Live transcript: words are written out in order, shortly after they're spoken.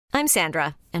I'm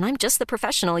Sandra, and I'm just the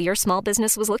professional your small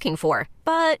business was looking for.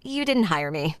 But you didn't hire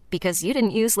me because you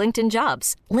didn't use LinkedIn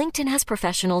Jobs. LinkedIn has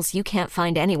professionals you can't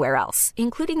find anywhere else,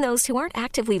 including those who aren't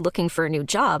actively looking for a new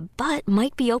job, but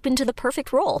might be open to the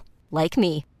perfect role, like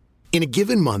me. In a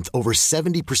given month, over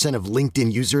 70% of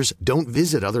LinkedIn users don't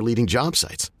visit other leading job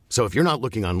sites. So if you're not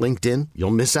looking on LinkedIn,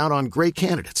 you'll miss out on great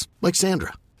candidates like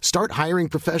Sandra. Start hiring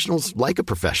professionals like a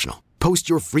professional. Post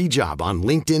your free job on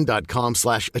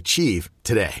linkedin.com/achieve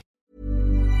today.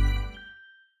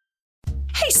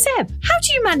 Hey Seb, how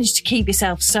do you manage to keep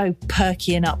yourself so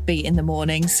perky and upbeat in the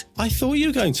mornings? I thought you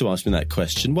were going to ask me that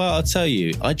question. Well, I'll tell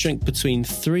you, I drink between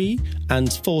 3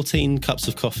 and 14 cups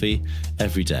of coffee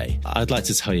every day. I'd like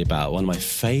to tell you about one of my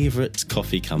favourite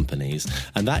coffee companies,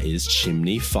 and that is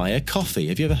Chimney Fire Coffee.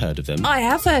 Have you ever heard of them? I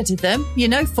have heard of them. You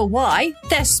know for why?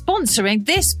 They're sponsoring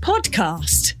this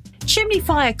podcast. Chimney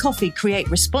Fire Coffee create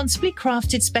responsibly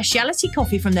crafted specialty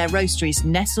coffee from their roasteries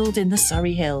nestled in the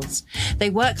Surrey Hills. They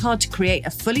work hard to create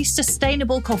a fully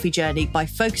sustainable coffee journey by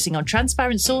focusing on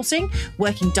transparent sourcing,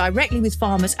 working directly with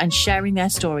farmers and sharing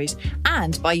their stories,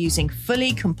 and by using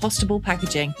fully compostable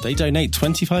packaging. They donate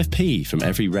 25p from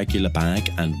every regular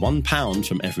bag and £1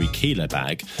 from every kilo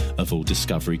bag of all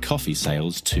Discovery coffee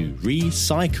sales to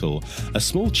Recycle, a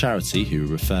small charity who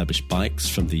refurbish bikes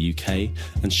from the UK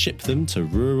and ship them to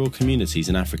rural communities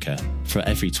in Africa. For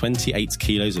every 28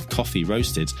 kilos of coffee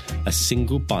roasted, a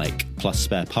single bike plus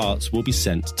spare parts will be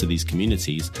sent to these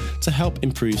communities to help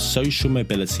improve social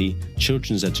mobility,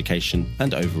 children's education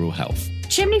and overall health.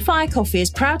 Chimney Fire Coffee is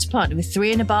proud to partner with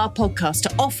 3 in a Bar podcast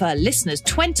to offer listeners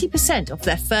 20% off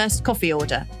their first coffee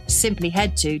order. Simply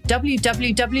head to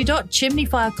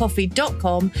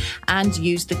www.chimneyfirecoffee.com and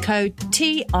use the code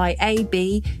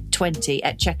TIAB20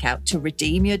 at checkout to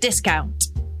redeem your discount.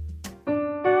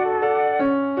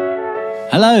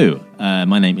 Hello,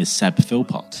 my name is Seb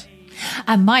Philpott.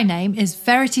 And my name is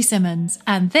Verity Simmons,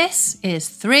 and this is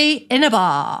 3 in a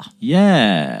Bar.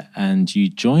 Yeah, and you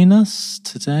join us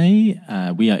today.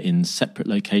 We are in separate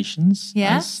locations,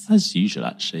 yes, as usual,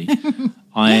 actually.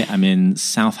 I am in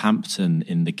Southampton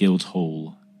in the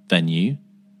Guildhall venue.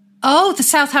 Oh, the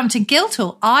Southampton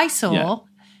Guildhall. I saw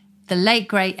the late,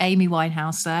 great Amy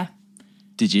Winehouse there.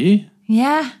 Did you?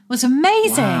 Yeah, it was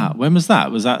amazing. Wow. When was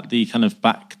that? Was that the kind of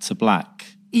Back to Black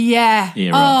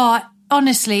era? Oh,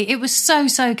 honestly, it was so,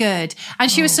 so good. And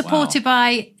she was supported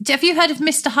by... Have you heard of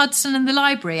Mr. Hudson and the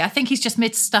Library? I think he's just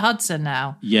Mr. Hudson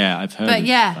now. Yeah, I've heard of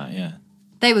that, yeah.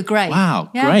 They were great. Wow,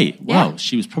 great. Wow,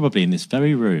 she was probably in this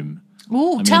very room.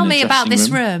 Oh, tell me about this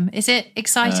room. Is it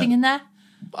exciting in there?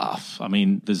 I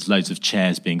mean, there's loads of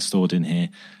chairs being stored in here.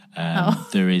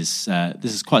 There is,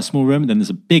 this is quite a small room. Then there's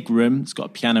a big room. It's got a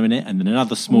piano in it, and then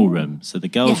another small room. So the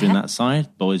girls are in that side,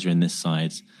 boys are in this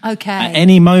side. Okay. At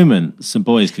any moment, some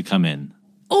boys could come in.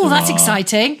 Oh, that's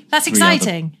exciting. That's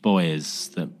exciting. Boys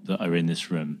that are in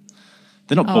this room.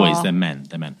 They're not boys, they're men.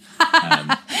 They're men.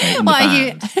 What are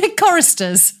you?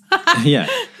 Choristers. Yeah.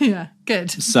 Yeah,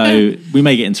 good. So we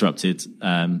may get interrupted,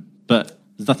 but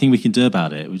there's nothing we can do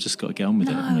about it. We've just got to get on with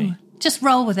it, haven't we? Just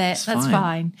roll with it. That's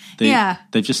fine.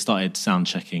 They've just started sound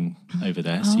checking over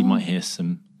there, so you might hear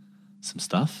some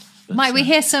stuff. But, might we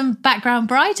hear some background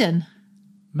Bryden?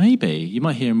 Maybe. You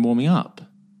might hear him warming up.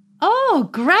 Oh,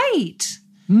 great.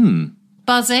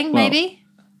 Buzzing, maybe?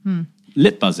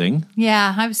 Lip buzzing.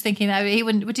 Yeah, I was thinking that he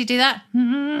wouldn't. Would he do that?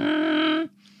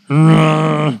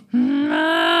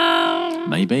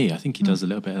 Maybe. I think he does a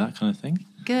little bit of that kind of thing.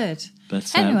 Good.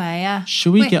 But anyway,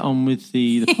 shall we get on with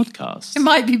the podcast? It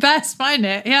might be best, mightn't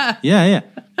it? Yeah. Yeah.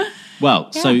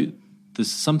 Well, so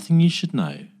there's something you should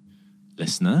know,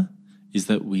 listener, is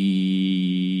that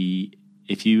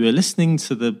if you were listening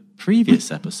to the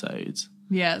previous episode,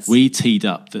 yes, we teed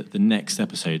up that the next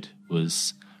episode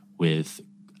was with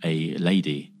a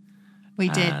lady. We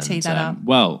did tee that up.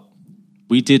 Well,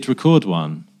 we did record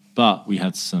one, but we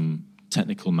had some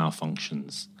technical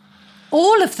malfunctions.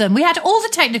 All of them. We had all the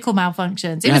technical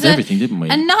malfunctions. We had everything, didn't we?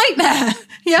 A nightmare.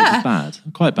 Yeah. It was bad.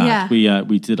 Quite bad. Yeah.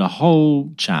 We did a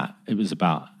whole chat. It was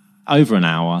about over an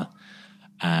hour.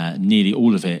 Nearly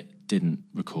all of it didn't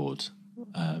record.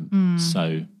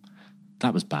 So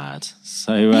that was bad.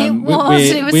 So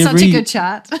it was such a good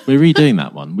chat. We're redoing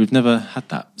that one. We've never had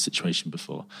that situation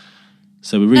before.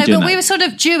 So we're redoing that. We were sort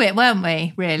of due it, weren't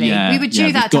we, really? Yeah, we were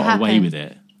due that to happen. We've got away with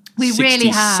it. We really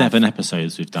have. 67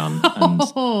 episodes we've done,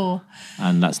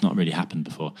 and that's not really happened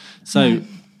before. So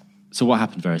what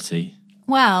happened, Verity?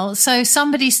 Well, so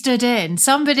somebody stood in.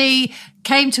 Somebody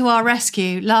came to our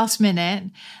rescue last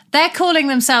minute. They're calling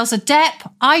themselves a DEP.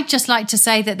 I'd just like to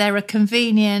say that they're a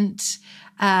convenient,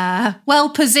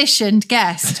 well-positioned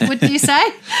guest, wouldn't you say?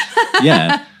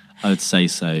 Yeah, I would say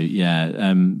so,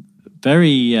 yeah.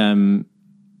 very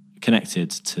connected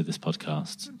to this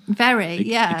podcast. Very,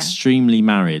 yeah. Extremely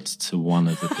married to one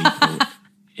of the people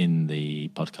in the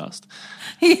podcast.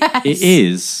 Yes. It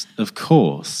is, of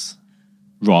course,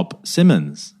 Rob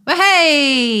Simmons.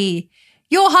 Hey,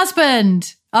 your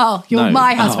husband. Oh, you're No.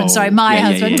 my husband. Oh. Sorry, my Yeah,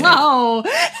 yeah, husband. yeah. Oh,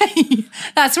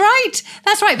 that's right.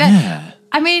 That's right. But, Yeah.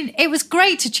 I mean, it was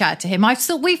great to chat to him. I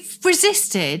thought we've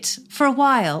resisted for a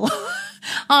while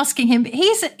asking him.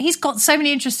 He's got so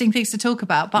many interesting things to talk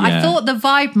about, but I Yeah. thought the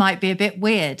vibe might be a bit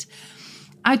weird.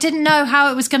 I didn't know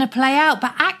how it was going to play out,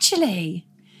 but actually,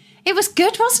 it was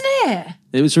good, wasn't it?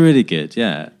 It was really good,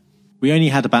 yeah. We only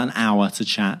had about an hour to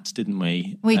chat, didn't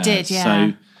we? We did, yeah.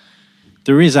 So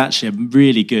there is actually a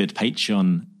really good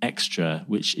Patreon extra,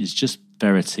 which is just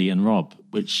Verity and Rob,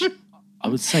 which I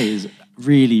would say is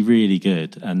really, really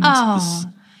good. And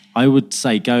I would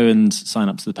say go and sign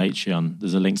up to the Patreon.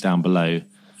 There's a link down below.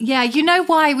 Yeah, you know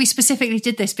why we specifically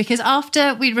did this? Because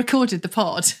after we recorded the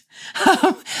pod,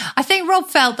 I think Rob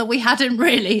felt that we hadn't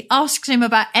really asked him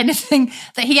about anything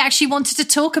that he actually wanted to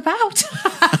talk about.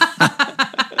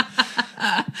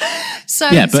 So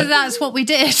that's what we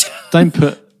did.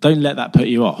 Don't let that put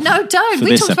you off. No, don't. For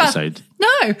this episode.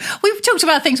 We talked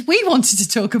about things we wanted to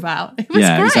talk about. It was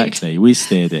great. Exactly. We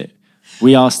steered it.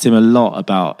 We asked him a lot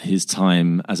about his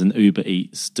time as an Uber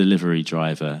Eats delivery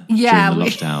driver during the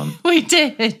lockdown. We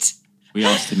did. We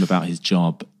asked him about his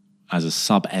job as a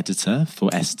sub-editor for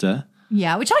Esther.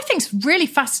 Yeah, which I think is really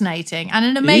fascinating and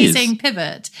an amazing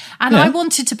pivot. And I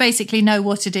wanted to basically know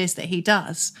what it is that he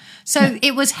does. So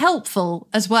it was helpful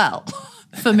as well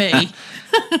for me.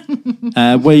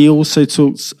 We also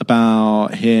talked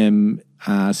about him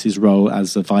as his role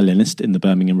as a violinist in the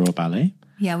Birmingham Royal Ballet.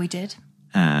 Yeah, we did.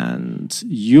 And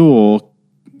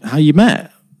how you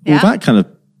met, all that kind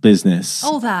of business.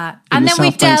 All that. In And the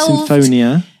then South Bank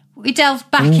Sinfonia. we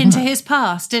delved back into his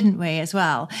past, didn't we, as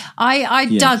well? I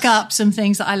dug up some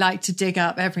things that I like to dig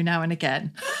up every now and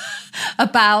again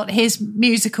about his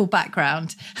musical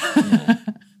background.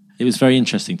 It was very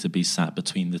interesting to be sat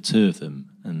between the two of them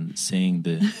and seeing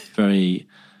the very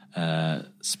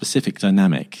specific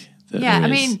dynamic that there is. I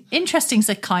mean, interesting's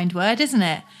a kind word, isn't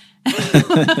it?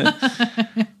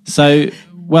 So,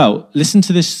 listen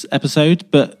to this episode,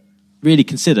 but really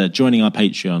consider joining our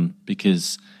Patreon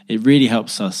because it really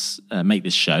helps us make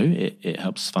this show. It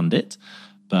helps fund it.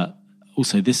 But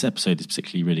also, this episode is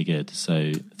particularly really good.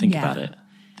 So think about it.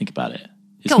 Think about it.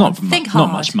 It's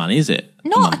not much money, is it?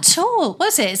 Not at all.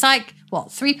 Was it? It's like, what,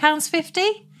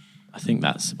 £3.50? I think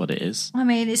that's what it is. I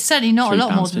mean, it's certainly not a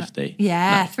lot more than £3.50.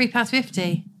 Yeah, no.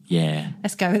 £3.50. Yeah.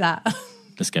 Let's go with that.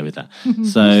 Let's go with that.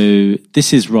 So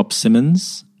this is Rob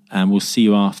Simmons, and we'll see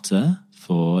you after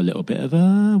for a little bit of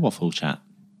a waffle chat.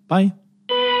 Bye.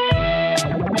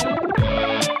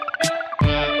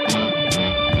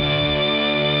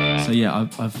 So yeah,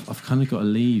 I've kind of got to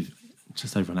leave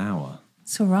just over an hour.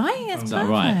 It's all right. It's Is that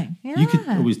right? Yeah. You could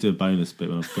always do a bonus bit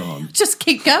when I've gone. Just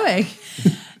keep going.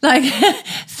 Like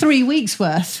 3 weeks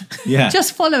worth. Yeah.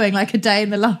 Just following like a day in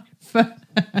the life.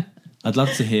 I'd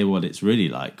love to hear what it's really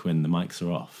like when the mics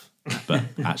are off, but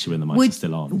actually when the mics are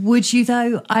still on. Would you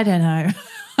though? I don't know.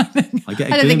 I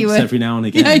get a glimpse every now and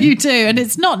again. Yeah, you do. And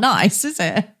it's not nice, is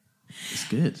it? It's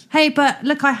good. Hey, but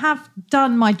look, I have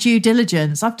done my due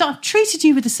diligence. I've treated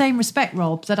you with the same respect,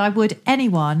 Rob, that I would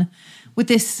anyone with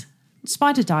this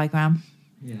spider diagram.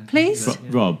 Yeah. Please?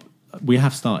 Rob, we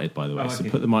have started, by the way, so okay.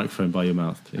 put the microphone by your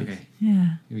mouth, please. Okay.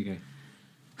 Yeah. Here we go.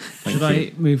 Should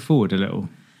I move forward a little?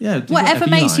 Yeah. Whatever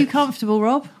makes you comfortable,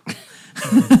 Rob.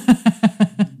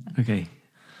 Okay.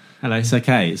 Hello. It's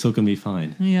okay. It's all going to be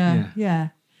fine. Yeah.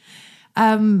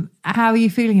 How are you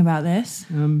feeling about this?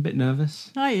 I'm a bit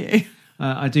nervous. Are you?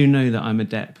 I do know that I'm a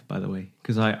Depp, by the way,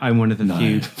 because I'm one of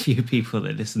the few people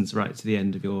that listens right to the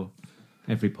end of your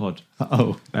every pod.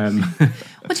 Oh.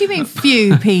 What do you mean,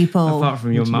 few people? Apart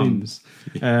from your mums.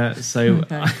 So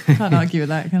Can't argue with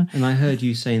that, can I? And I heard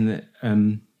you saying that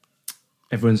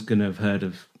everyone's going to have heard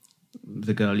of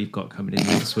the girl you've got coming in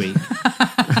next week.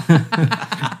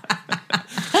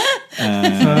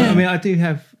 I mean,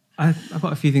 I've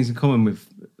got a few things in common with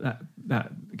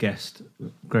that guest,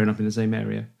 growing up in the same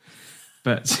area.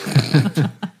 But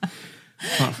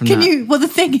apart from Well, the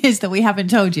thing is that we haven't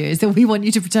told you is that we want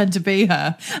you to pretend to be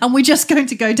her, and we're just going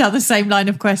to go down the same line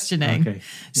of questioning. Okay.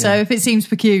 So if it seems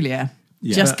peculiar,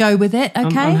 just go with it,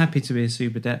 okay? I'm happy to be a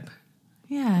super Depp.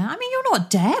 Yeah, I mean, you're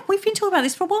not Depp. We've been talking about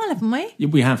this for a while, haven't we?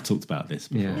 We have talked about this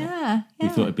before. Yeah. We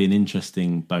thought it'd be an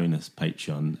interesting bonus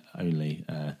Patreon only.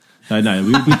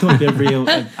 We thought it'd be a real,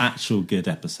 actual good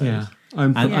episode. Yeah.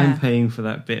 I'm paying for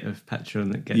that bit of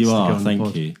Patreon that gets you to are, go on the thank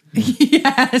pod. you.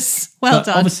 Yes, well but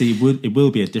done. Obviously, it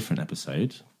will be a different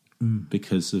episode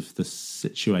because of the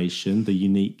situation, the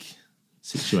unique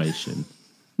situation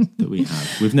that we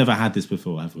have. We've never had this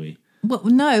before, have we? Well,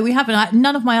 no, we haven't.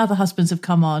 None of my other husbands have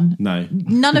come on. No.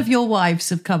 None of your wives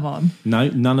have come on. No,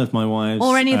 none of my wives.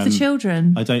 Or any of the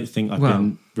children. I don't think I've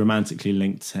been romantically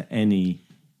linked to any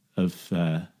of...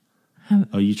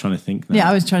 are you trying to think now? Yeah,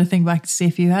 I was trying to think back to see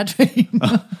if you had been.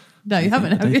 No, you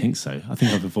haven't, I have you? don't think so. I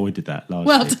think I've avoided that largely.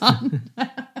 Well done.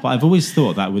 But I've always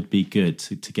thought that would be good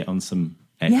to get on some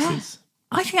exes.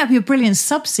 Yeah. I think that'd be a brilliant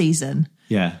sub-season.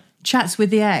 Yeah. Chats with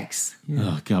the ex. Yeah.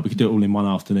 Oh, God, we could do it all in one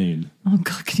afternoon. Oh,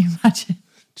 God, can you imagine?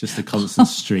 Just a constant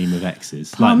stream of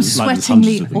exes. Palms like the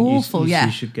sweatingly Hundreds of- awful, yeah.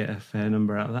 You should get a fair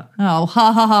number out of that. Oh,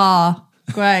 ha, ha, ha.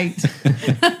 Great.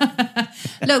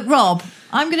 Look, Rob,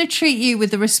 I'm going to treat you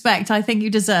with the respect I think you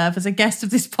deserve as a guest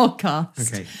of this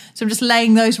podcast. Okay. So I'm just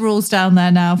laying those rules down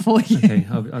there now for you. Okay,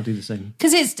 I'll do the same.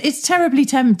 Because it's terribly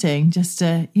tempting just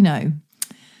to,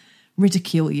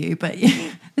 ridicule you. But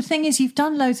the thing is, you've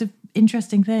done loads of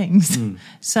interesting things.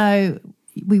 So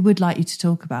we would like you to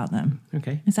talk about them.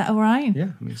 Okay. Is that all right?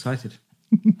 Yeah, I'm excited.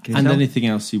 And anything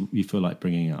else you feel like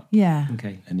bringing up? Yeah.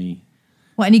 Okay. Any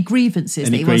grievances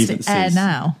that he wants to air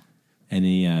now?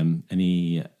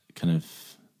 Any kind of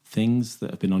things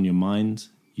that have been on your mind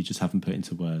you just haven't put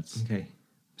into words? Okay.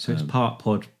 So it's part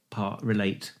pod, part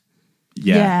relate.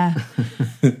 Yeah.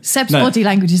 Seb's body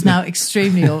language is now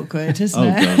extremely awkward, isn't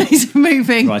it? God. He's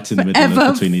moving Right in the middle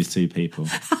forever. between these two people.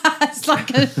 It's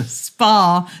like a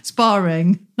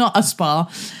sparring, not a spar.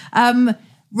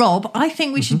 Rob, I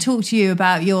think we should talk to you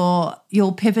about your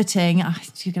pivoting.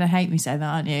 You're going to hate me saying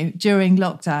that, aren't you? During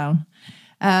lockdown,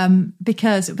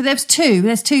 but there's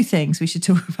two things we should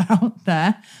talk about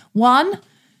there. One,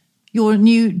 your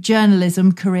new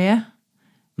journalism career,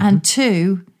 and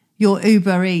two, your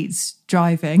Uber Eats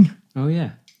driving. Oh,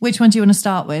 yeah. Which one do you want to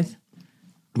start with?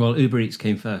 Well, Uber Eats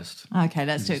came first. Okay,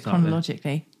 let's do it start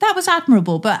chronologically. That was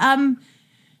admirable, but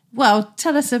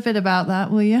tell us a bit about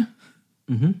that, will you?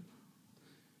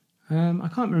 I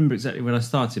can't remember exactly when I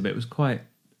started, but it was quite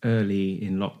early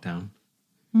in lockdown.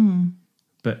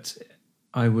 But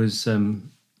I was,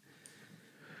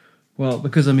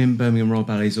 because I'm in Birmingham Royal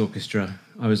Ballet's orchestra,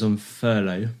 I was on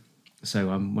furlough,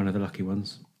 so I'm one of the lucky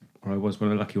ones, or I was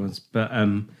one of the lucky ones. But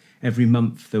every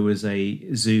month there was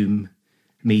a Zoom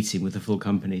meeting with the full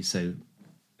company, so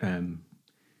the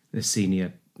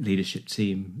senior leadership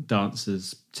team,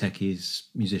 dancers, techies,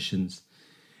 musicians.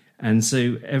 And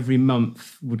so every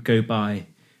month would go by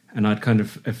and I'd kind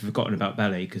of have forgotten about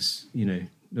ballet because, there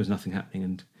was nothing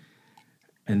happening.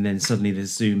 And then suddenly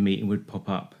this Zoom meeting would pop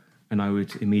up and I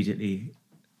would immediately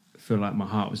feel like my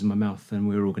heart was in my mouth and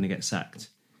we were all going to get sacked.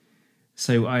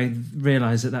 So I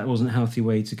realised that wasn't a healthy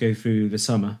way to go through the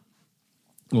summer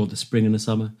or the spring and the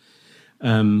summer.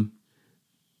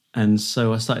 And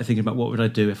so I started thinking about what would I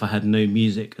do if I had no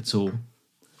music at all?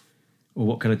 Or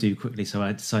what could I do quickly? So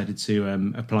I decided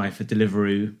to apply for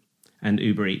Deliveroo and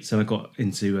Uber Eats. And I got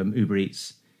into Uber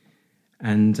Eats.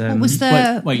 And what was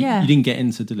the... Wait, you didn't get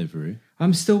into Deliveroo?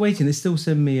 I'm still waiting. They still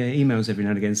send me emails every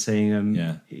now and again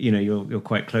saying, you're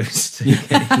quite close to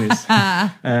getting this. So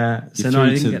I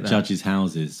didn't get that. Judges'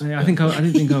 houses. I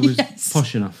didn't think I was Yes.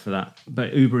 posh enough for that.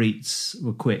 But Uber Eats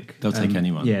were quick. They'll take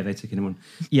anyone. Yeah, they take anyone.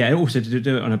 Yeah, also to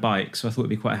do it on a bike. So I thought it'd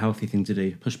be quite a healthy thing to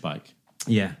do. Push bike.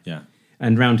 Yeah. Yeah.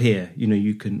 And round here,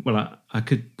 you can... Well, I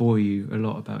could bore you a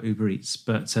lot about Uber Eats,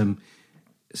 but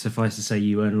suffice to say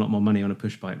you earn a lot more money on a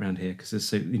push bike around here because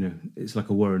it's it's like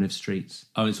a warren of streets.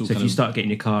 Oh, it's all so if you start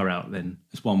getting your car out, then...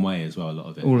 It's one way as well, a lot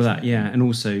of it. All of that, yeah. And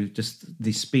also just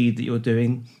the speed that you're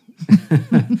doing.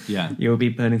 Yeah. You'll be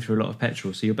burning through a lot of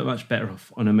petrol, so you're much better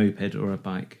off on a moped or a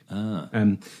bike. Ah.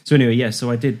 So anyway, yeah,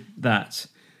 so I did that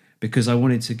because I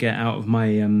wanted to get out of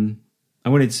my... I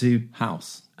wanted to...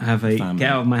 House. Get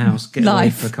out of my house, get away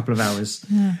Life. for a couple of hours,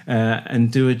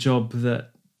 and do a job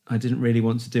that I didn't really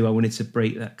want to do. I wanted to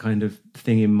break that kind of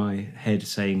thing in my head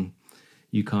saying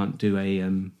you can't do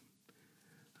a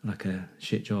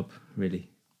shit job, really.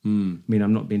 I mean,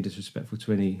 I'm not being disrespectful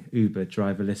to any Uber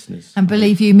driver listeners. And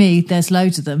believe you me, there's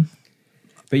loads of them.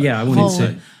 But yeah, I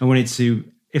wanted to,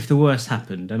 if the worst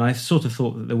happened, and I sort of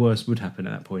thought that the worst would happen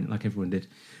at that point, like everyone did,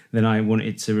 then I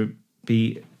wanted to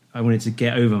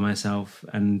get over myself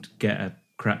and get a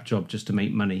crap job just to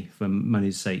make money for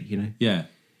money's sake, Yeah.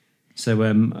 So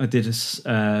I did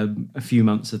a few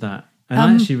months of that, and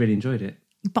I actually really enjoyed it.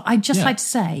 But I'd just like to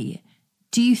say,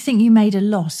 do you think you made a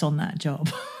loss on that job?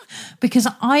 Because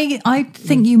I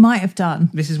think you might have done.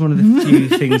 This is one of the few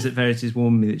things that Verity's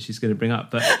warned me that she's going to bring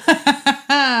up, but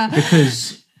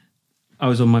because I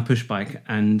was on my push bike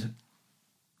and,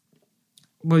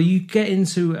 well, you get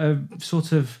into a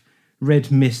sort of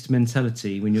red mist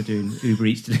mentality when you're doing Uber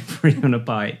Eats delivery on a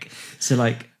bike. So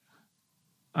like,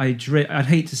 I'd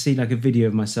hate to see like a video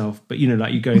of myself, but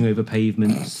like you're going over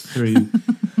pavements through,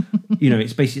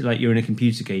 it's basically like you're in a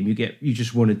computer game. You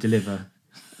just want to deliver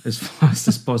as fast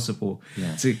as possible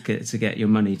to get your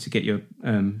money, to get your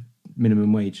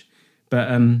minimum wage. But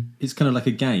it's kind of like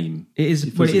a game. It is.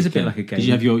 It is a bit like a game because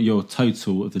you have your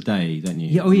total of the day, don't you?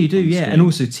 Yeah. Oh, you do. Yeah, and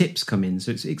also tips come in,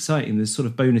 so it's exciting. There's sort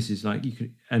of bonuses like you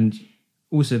could, and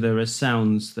also there are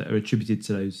sounds that are attributed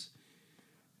to those.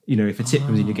 If a tip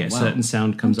comes in, you get a certain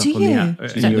sound comes up on the app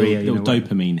in your ear. Little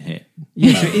dopamine hit.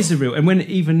 Yeah, so it is a real. And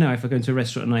even now, if I go into a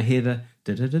restaurant and I hear the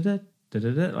da da da da da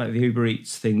da da like the Uber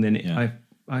Eats thing, then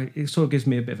it sort of gives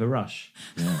me a bit of a rush.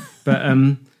 Yeah. But I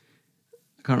can't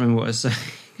remember what I was saying.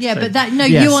 Yeah, but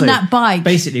you on that bike.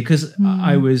 Basically, because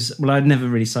I'd never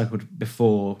really cycled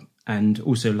before. And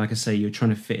also, like I say, you're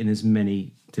trying to fit in as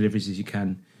many deliveries as you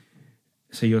can.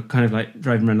 So you're kind of like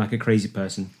driving around like a crazy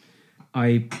person.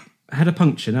 I had a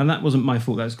puncture. Now, that wasn't my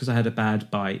fault. That was because I had a bad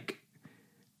bike.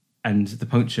 And the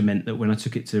puncture meant that when I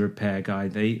took it to the repair guy,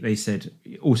 they said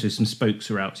also some spokes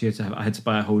were out. So I had to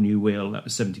buy a whole new wheel. That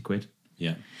was 70 quid.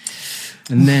 Yeah.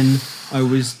 And then I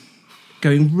was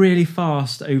going really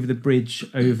fast over the bridge,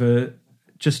 over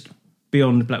just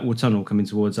beyond Blackwall Tunnel, coming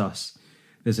towards us.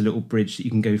 There's a little bridge that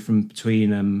you can go from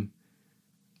between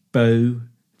Bow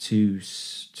to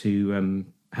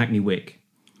Hackney Wick.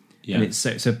 Yeah. And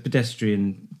it's a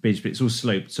pedestrian bridge, but it's all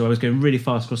sloped. So I was going really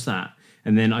fast across that.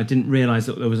 And then I didn't realise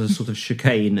that there was a sort of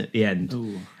chicane at the end.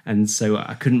 Ooh. And so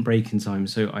I couldn't brake in time.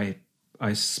 So I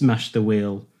smashed the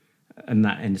wheel and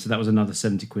that end. So that was another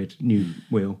 70 quid new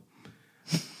wheel.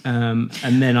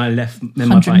 And then I left. Then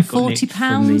my bike got nicked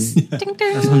 £140. Ding,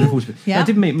 ding. That's 140. Yeah. I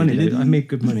did make money though. I made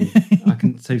good money. I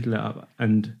can total it up,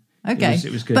 and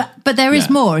it was good. But there is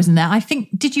more, isn't there? I think.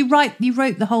 Did you wrote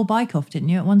the whole bike off, didn't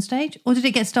you, at one stage, or did it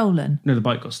get stolen? No, the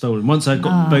bike got stolen. Once I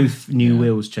got both new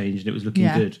wheels changed, and it was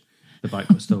looking good. The bike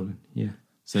got stolen. Yeah.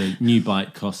 So new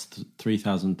bike cost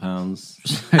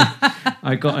 £3,000.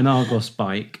 I got an Argos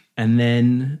bike, and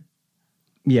then.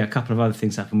 Yeah, a couple of other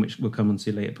things happened, which we'll come on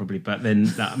to later probably. But then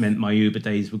that meant my Uber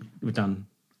days were done.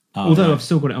 Although I've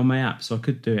still got it on my app, so I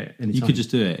could do it anytime. You could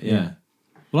just do it, yeah.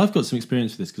 Well, I've got some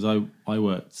experience with this because I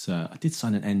worked... I did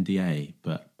sign an NDA,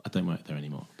 but I don't work there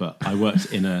anymore. But I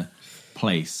worked in a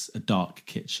place, a dark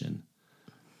kitchen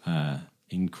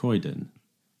in Croydon.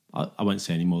 I won't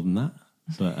say any more than that.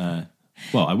 But...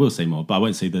 well, I will say more, but I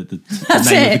won't say the name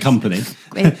of the company.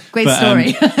 Great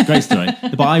story. Great story.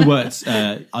 But I worked,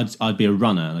 I'd be a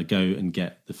runner, and I'd go and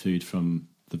get the food from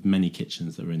the many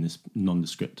kitchens that were in this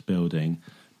nondescript building,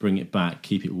 bring it back,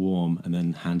 keep it warm, and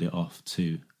then hand it off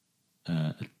to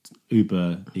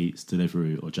Uber Eats,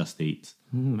 Deliveroo, or Just Eat.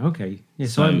 Okay. Yeah,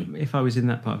 so if I was in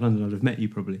that part of London, I'd have met you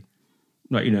probably.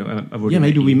 Like, I've already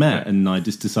maybe we met, and I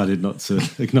just decided not to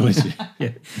acknowledge you.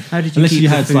 Yeah. How did you keep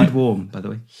the food warm, by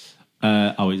the way?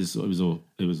 It was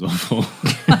awful.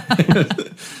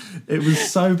 It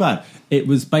was so bad. It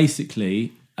was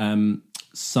basically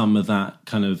some of that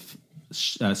kind of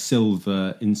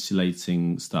silver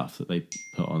insulating stuff that they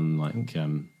put on, like.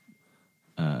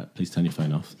 Please turn your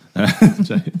phone off.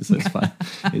 So it's fine.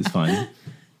 It's fine.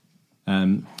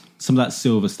 Some of that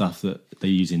silver stuff that they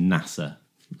use in NASA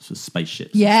for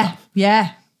spaceships. Yeah, and stuff,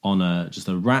 yeah. On just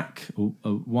a rack,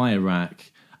 a wire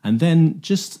rack. And then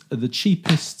just the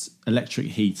cheapest electric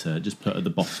heater just put at the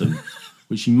bottom,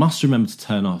 which you must remember to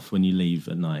turn off when you leave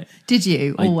at night. Did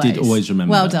you? I did always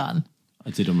remember. Well done. I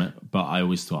did remember, but I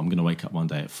always thought I'm going to wake up one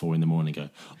day at 4 a.m. and go,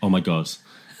 oh my God,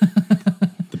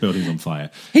 the building's on fire.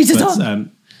 Heater's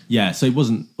on. Yeah, so it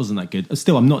wasn't that good.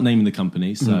 Still, I'm not naming the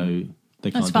company, so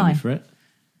they can't do me for it.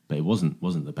 But it wasn't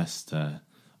the best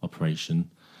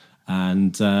operation.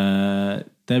 And there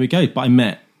we go. But I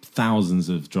met thousands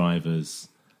of drivers.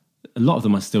 A lot of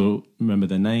them I still remember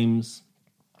their names.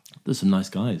 There's some nice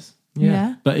guys.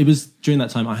 Yeah. But it was during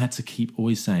that time I had to keep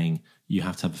always saying you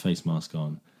have to have a face mask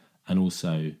on, and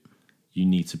also you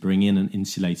need to bring in an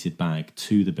insulated bag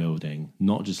to the building,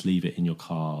 not just leave it in your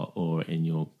car or in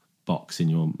your box in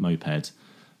your moped,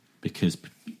 because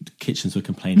the kitchens were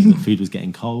complaining that food was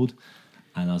getting cold,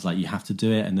 and I was like, you have to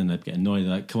do it. And then they'd get annoyed.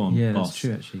 They're like, come on, yeah, boss. That's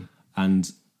true, actually. And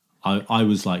I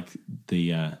was like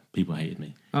the people hated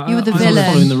me. You were the villain. I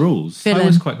was following the rules. I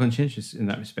was quite conscientious in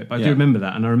that respect, but I do remember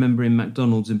that. And I remember in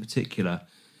McDonald's in particular,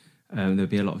 there'd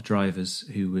be a lot of drivers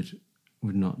who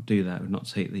would not do that, would not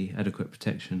take the adequate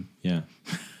protection. Yeah.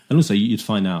 And also you'd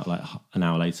find out like an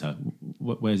hour later,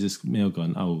 where's this meal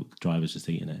gone? Oh, the driver's just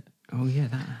eating it. Oh yeah,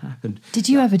 that happened. Did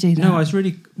you ever do that? No,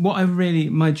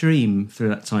 my dream through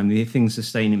that time, the thing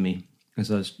sustaining me as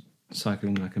I was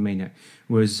cycling like a maniac,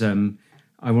 was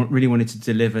really wanted to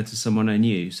deliver to someone I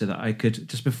knew, so that I could,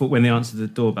 just before, when they answered the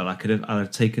doorbell, I'd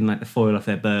have taken like the foil off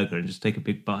their burger and just take a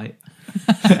big bite,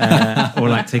 or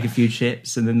like take a few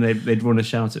chips, and then they'd want to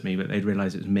shout at me, but they'd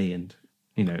realise it was me, and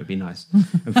it'd be nice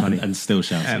and funny, and still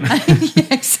shout at Yeah,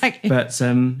 exactly. But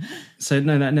so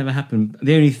no, that never happened.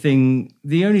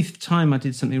 The only time I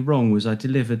did something wrong was I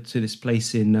delivered to this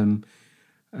place in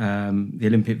the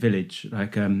Olympic Village,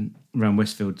 like around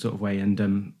Westfield sort of way,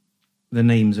 and the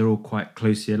names are all quite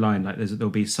closely aligned. Like there'll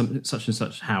be such and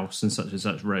such house and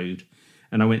such road,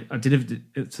 and I delivered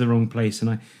it to the wrong place, and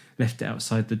I left it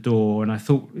outside the door, and I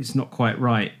thought it's not quite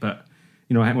right, but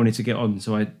I wanted to get on,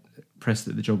 so I pressed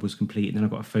that the job was complete, and then I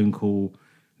got a phone call.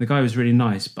 The guy was really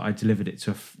nice, but I delivered it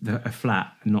to a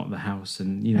flat, not the house,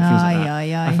 and things like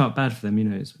that. I felt bad for them.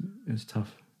 It was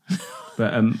tough.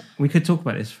 But we could talk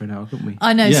about this for an hour, couldn't we?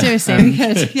 I know, Yeah. seriously, we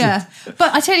could. Yeah,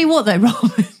 but I tell you what, though, Rob,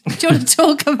 do you want to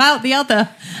talk about the other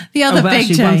but big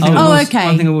actually, change? Okay.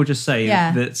 One thing I will just say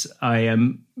Yeah. that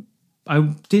I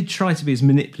did try to be as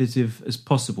manipulative as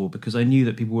possible, because I knew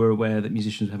that people were aware that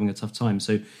musicians were having a tough time.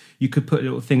 So you could put a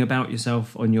little thing about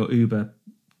yourself on your Uber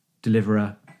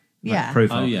deliverer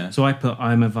profile. Oh, yeah. So I put,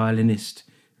 I'm a violinist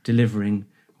delivering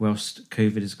whilst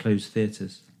COVID has closed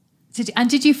theatres.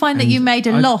 Did you find that you made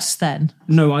a loss then?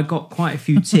 No, I got quite a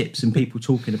few tips and people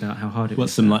talking about how hard it was.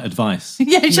 What's some like advice?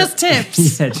 Yeah, just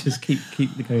tips. Yeah, just keep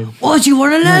the going. What do you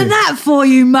want to learn that for,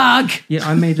 you mug? Yeah,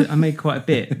 I made quite a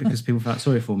bit because people felt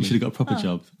sorry for me. You should have got a proper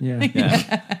job. Yeah.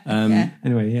 Yeah.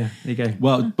 Anyway, yeah, there you go.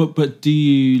 Well, but do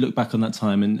you look back on that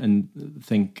time and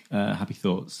think happy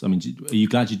thoughts? I mean, are you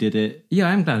glad you did it? Yeah,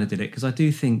 I am glad I did it, because I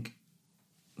do think,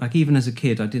 like, even as a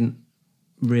kid, I didn't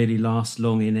really last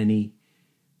long in any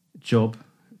job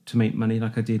to make money.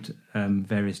 Like, I did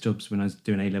various jobs when I was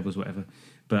doing A-levels, whatever,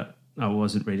 but I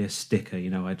wasn't really a sticker.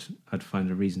 I'd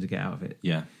find a reason to get out of it.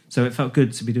 Yeah. So it felt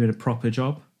good to be doing a proper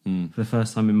job for the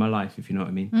first time in my life, if you know what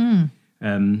I mean.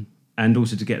 And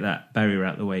also to get that barrier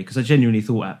out of the way, because I genuinely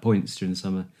thought at points during the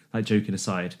summer, like, joking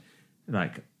aside,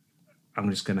 like, I'm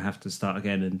just going to have to start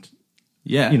again. And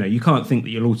Yeah. you can't think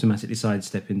that you'll automatically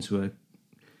sidestep into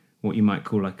what you might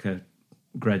call like a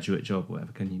graduate job, or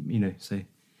whatever, can you? So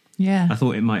Yeah. I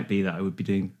thought it might be that I would be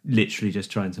doing literally just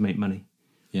trying to make money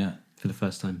Yeah. for the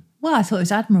first time. Well, I thought it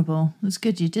was admirable. It was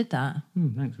good you did that.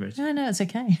 Thanks, Rich. No, it's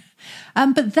okay.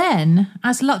 But then,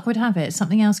 as luck would have it,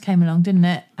 something else came along, didn't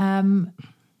it?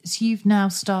 So you've now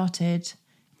started.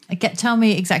 Tell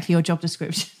me exactly your job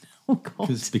description. Oh God,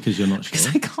 Because you're not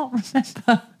sure. I can't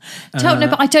remember. No,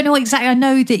 but I don't know exactly. I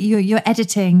know that you're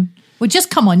editing. Well, just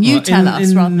come on, you tell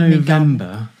us in rather than me go.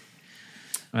 November.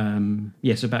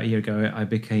 So about a year ago, I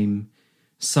became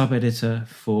sub-editor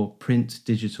for print,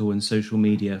 digital and social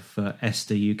media for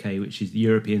ESTA UK, which is the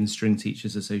European String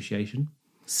Teachers Association.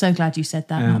 So glad you said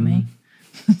that, not me.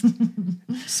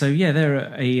 So yeah, they're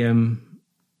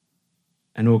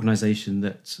an organisation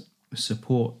that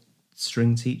support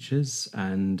string teachers,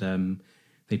 and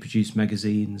they produce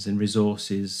magazines and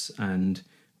resources, and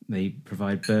they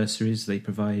provide bursaries, they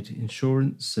provide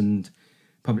insurance and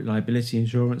public liability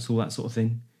insurance, all that sort of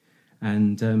thing.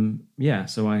 And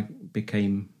so I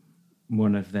became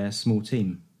one of their small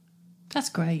team. That's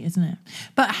great, isn't it?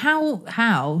 But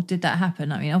how did that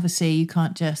happen? I mean, obviously you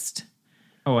can't just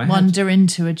wander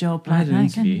into a job like that. I had an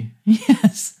interview.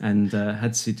 Yes. And I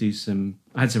had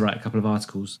to write a couple of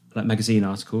articles, like magazine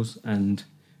articles, and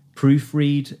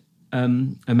proofread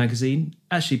a magazine.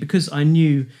 Actually, because I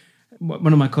knew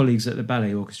one of my colleagues at the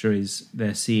ballet orchestra is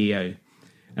their CEO,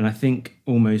 and I think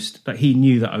almost like he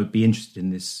knew that I would be interested in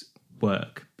this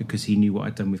work because he knew what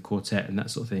I'd done with quartet and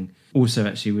that sort of thing. Also,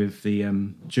 actually, with the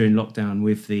during lockdown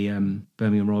with the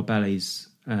Birmingham Royal Ballet's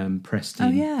press team.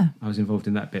 Oh, yeah. I was involved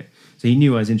in that bit. So he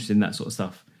knew I was interested in that sort of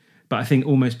stuff. But I think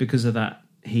almost because of that,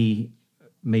 he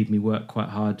made me work quite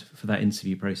hard for that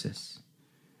interview process.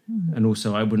 And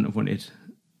also I wouldn't have wanted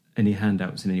any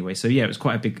handouts in any way. So yeah, it was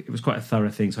quite a thorough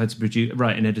thing. So I had to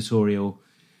write an editorial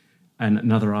and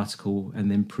another article and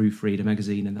then proofread a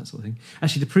magazine and that sort of thing.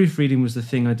 Actually, the proofreading was the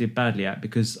thing I did badly at,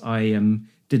 because I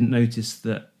didn't notice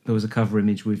that there was a cover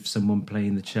image with someone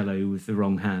playing the cello with the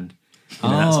wrong hand.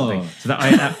 That sort of thing. So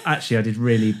that I did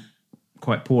really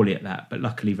quite poorly at that, but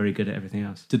luckily very good at everything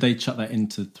else. Did they chuck that in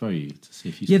to throw you to see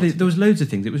if you? Yeah, spotted there was loads of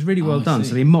things. It was really well I done. see.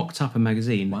 So they mocked up a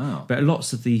magazine. Wow. But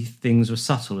lots of the things were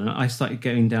subtle, and I started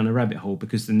going down a rabbit hole,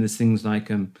 because then there's things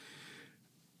like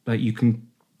you can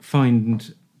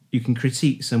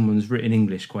critique someone's written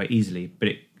English quite easily, but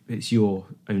it's your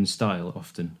own style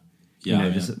often. Yeah,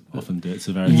 there's often do it. It's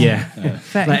a very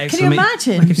Can you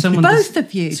imagine? Like if someone both does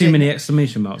of you too many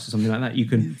exclamation marks or something like that, you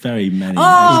can very many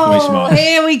exclamation Oh, marks.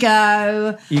 here we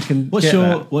go. you can. What's get your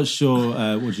that. what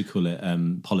do you call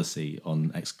it? Policy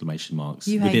on exclamation marks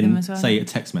You hate within, them as well. say, a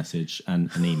text message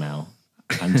and an email,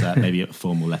 and maybe a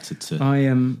formal letter to.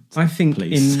 I think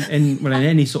Please. in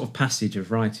any sort of passage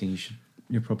of writing,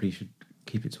 you probably should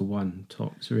keep it to one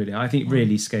tops. Really, I think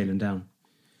really scale them down.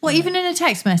 What, even in a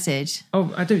text message?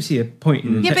 Oh, I don't see a point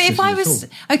in the Yeah, but text if I message was... at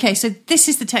all. Okay, so this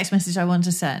is the text message I want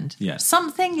to send. Yeah.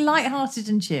 Something light-hearted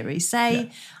and cheery.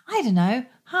 Say, I don't know,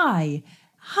 hi,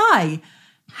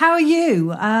 how are you?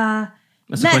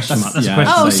 That's a question mark. That's a Yeah,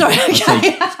 question Oh, mark. sorry, I'd say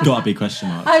okay. it's got to be a question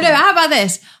mark. Oh, no, how about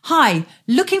this? Hi,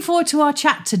 looking forward to our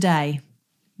chat today.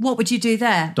 What would you do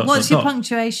there? Dot, What's dot, your dot.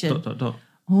 punctuation? ...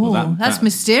 Oh, Well, that's that-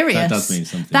 mysterious. that does mean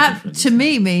something That, different, to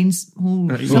me, means something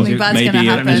bad's Maybe going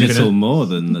to a happen. little more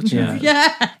than the chat.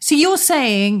 Yeah. So you're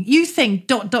saying you think ...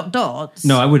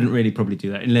 No, I wouldn't really probably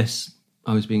do that unless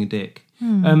I was being a dick.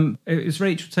 It was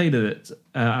Rachel Taylor, that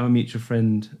our mutual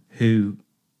friend, who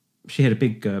she had a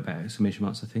big go about exclamation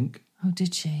marks, I think. Oh,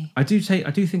 did she? I do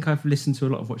think I've listened to a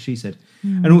lot of what she said.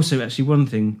 And also, actually, one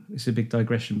thing, it's a big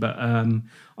digression, but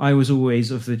I was always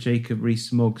of the Jacob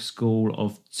Rees-Mogg school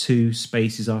of 2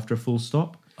 spaces after a full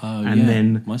stop. Oh, and yeah.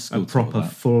 then My school a taught proper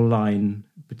that. full line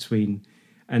between.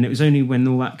 And it was only when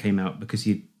all that came out, because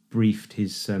he briefed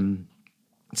his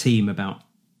team about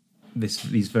these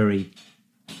very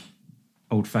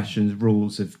old-fashioned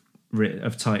rules of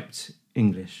typed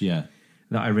English. Yeah.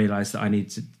 That I realised that I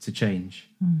needed to change.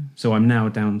 So I'm now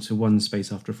down to 1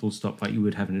 space after a full stop, like you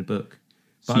would have in a book.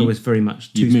 But So I was very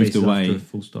much 2 you've moved spaces away. after a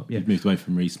full stop. Yeah. You've moved away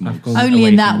from Rees-Mogg. I've gone Only away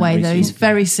in that from way, though. He's Rees-Mogg.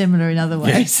 very similar in other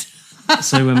ways.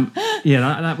 So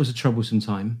that was a troublesome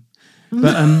time.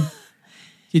 But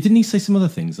Yeah, didn't he say some other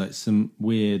things, like some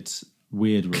weird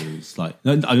rules? Like,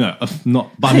 no,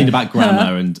 not. But I mean about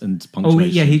grammar and punctuation. oh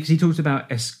yeah, he talked about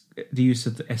the use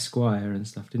of the Esquire and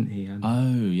stuff, didn't he?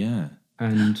 Oh yeah,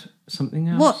 And something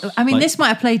else. What? I mean, Like- this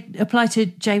might apply to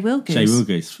Jay Wilgoose. Jay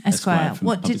Wilgoose, Esquire. from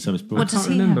What Public did- Service what Broadcasting. does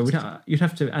I he can't remember. have? You'd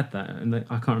have to add that, and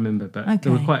I can't remember. But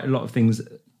there were Okay. quite a lot of things.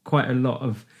 Quite a lot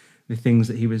of the things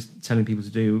that he was telling people to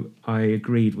do, I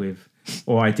agreed with,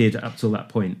 or I did up till that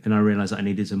point, and I realised that I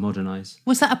needed to modernise.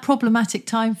 Was that a problematic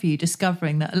time for you,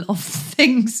 discovering that a lot of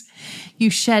things you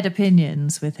shared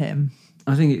opinions with him?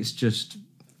 I think it's just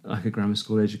like a grammar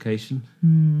school education,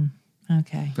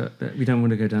 Okay. but we don't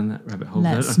want to go down that rabbit hole.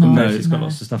 Let's I know not, he's got no.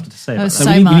 lots of stuff to say Oh, about So so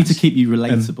that. we need much. to keep you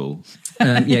relatable.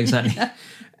 Yeah, exactly.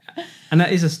 And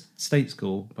that is a state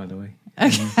school, by the way.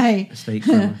 Okay. A state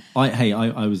grammar.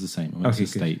 I was the same. I went Okay,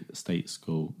 to state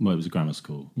school. Well, it was a grammar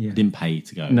school. Yeah. Didn't pay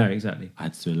to go. No, exactly. I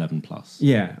had to do 11 plus.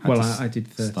 Yeah, I well, had to I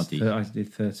did study. I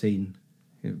did 13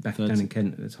 back down in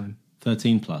Kent at the time.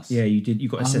 13 plus. Yeah, you did. You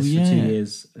got assessed for 2 yeah.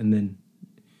 years, and then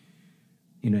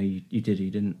you did or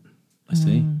you didn't. I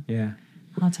see. Yeah.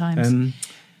 Hard times. Um,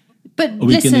 But we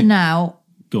listen gonna- now.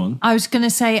 Go on. I was going to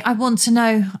say, I want to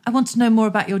know more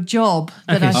about your job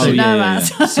that Okay, I so- should know yeah.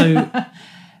 at. so,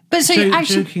 But so you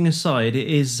actually, joking aside, it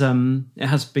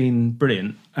has been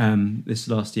brilliant this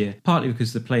last year. Partly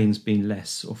because the playing's been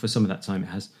less, or for some of that time it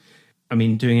has. I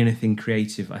mean, doing anything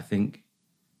creative, I think,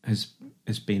 has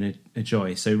been a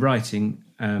joy. So writing,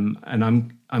 and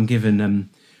I'm given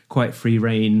quite free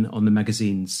rein on the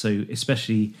magazines. So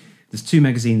especially, there's 2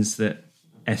 magazines that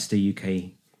Esther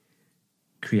UK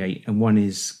create, and one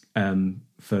is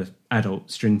for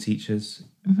adult string teachers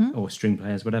or string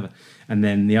players, whatever, and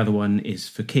then the other one is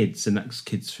for kids, and that's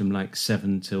kids from like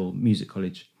 7 till music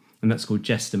college, and that's called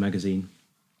Jester magazine,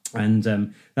 and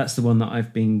that's the one that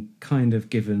I've been kind of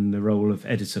given the role of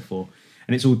editor for,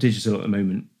 and it's all digital at the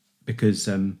moment because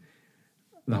the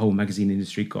whole magazine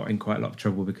industry got in quite a lot of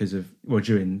trouble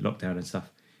during lockdown and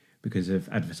stuff, because of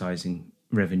advertising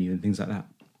revenue and things like that.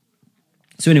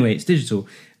 So anyway, it's digital,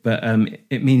 but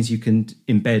it means you can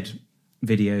embed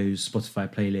videos, Spotify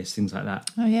playlists, things like that.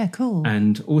 oh yeah, cool.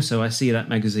 And also I see that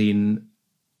magazine,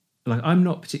 like I'm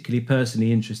not particularly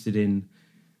personally interested in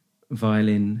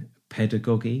violin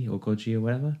pedagogy or goji or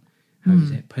whatever. How do you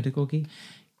say it? Pedagogy?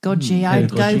 Godgy, I'd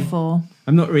go pedagogy. for.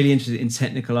 I'm not really interested in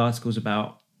technical articles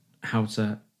about how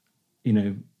to,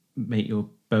 make your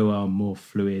bow arm more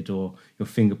fluid or your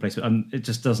finger placement. It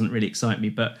just doesn't really excite me.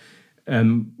 But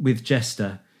with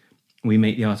Jester, we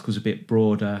make the articles a bit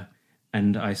broader,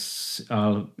 and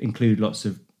I'll include lots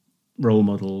of role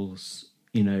models,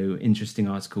 interesting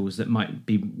articles that might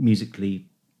be musically,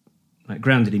 like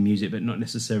grounded in music, but not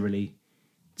necessarily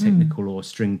technical or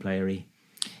string playery.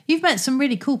 You've met some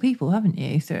really cool people, haven't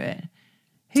you, through it?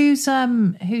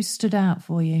 Who's stood out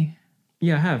for you?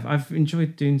 Yeah, I have. I've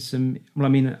enjoyed doing some. Well, I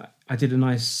mean, I did a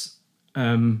nice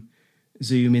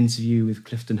Zoom interview with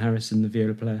Clifton Harrison, the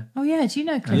viola player. Oh yeah, do you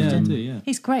know Yeah, I Clifton? do, yeah.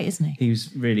 He's great, isn't he? He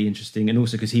was really interesting, and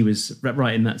also because he was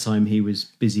right in that time, he was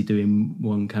busy doing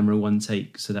one camera, one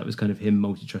take, so that was kind of him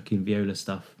multi-tracking viola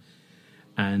stuff.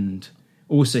 And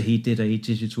also he did a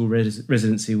digital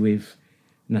residency with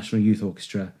National Youth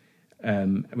Orchestra,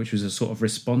 which was a sort of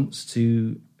response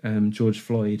to George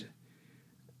Floyd,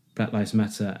 Black Lives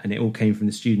Matter, and it all came from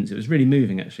the students. It was really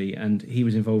moving, actually, and he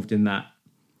was involved in that.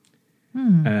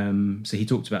 So he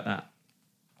talked about that.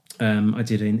 I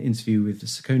did an interview with the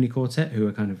Saccone Quartet, who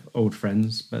are kind of old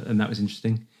friends, and that was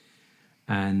interesting.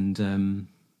 And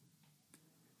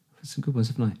some good ones,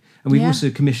 haven't I? And we've also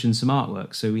commissioned some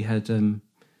artwork. So we had, so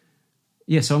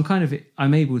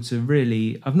I'm able to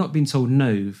really, I've not been told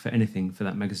no for anything for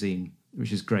that magazine,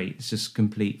 which is great. It's just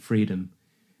complete freedom.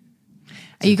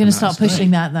 Are you going to start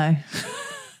pushing that though?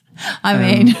 I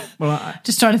mean,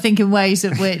 just trying to think in ways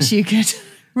of which you could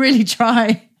really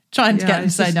trying to get them to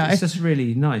say no. It's just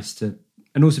really nice to,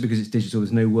 and also because it's digital,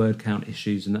 there's no word count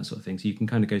issues and that sort of thing, so you can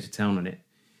kind of go to town on it.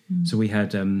 So we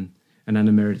had an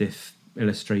Anna Meredith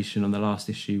illustration on the last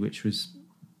issue, which was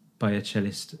by a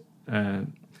cellist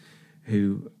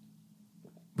who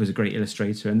was a great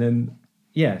illustrator, and then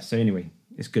so anyway,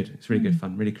 it's good. It's really good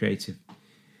fun, really creative.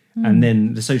 And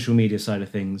then the social media side of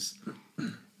things,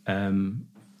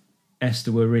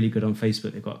 Esther were really good on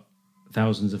Facebook. They've got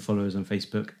thousands of followers on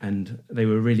Facebook, and they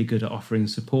were really good at offering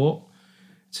support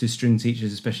to string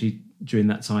teachers, especially during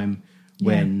that time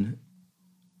when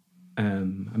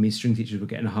string teachers were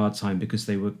getting a hard time because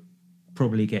they were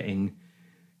probably getting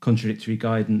contradictory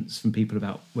guidance from people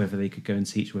about whether they could go and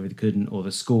teach, whether they couldn't, or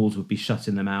the schools would be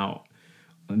shutting them out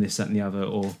and this, that and the other,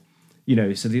 or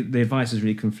so the advice was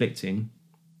really conflicting.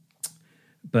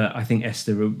 But I think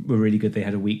Esther were really good. They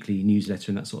had a weekly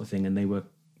newsletter and that sort of thing, and they were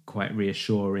quite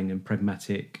reassuring and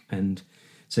pragmatic. And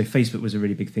so Facebook was a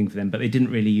really big thing for them, but they didn't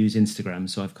really use Instagram.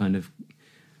 So I've kind of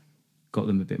got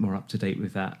them a bit more up to date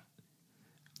with that.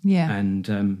 Yeah.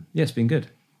 And it's been good.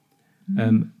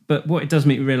 But what it does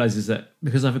make me realise is that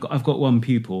because I've got one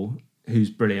pupil who's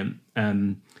brilliant,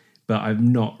 but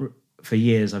for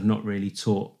years I've not really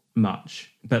taught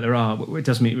much. But it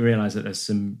does make me realise that there's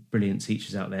some brilliant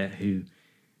teachers out there who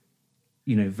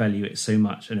value it so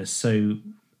much and are so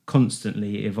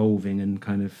constantly evolving and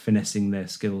kind of finessing their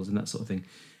skills and that sort of thing,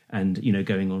 and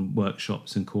going on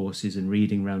workshops and courses and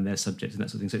reading around their subjects and that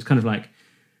sort of thing. So it's kind of like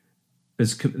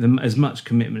as much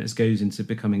commitment as goes into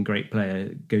becoming a great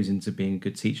player goes into being a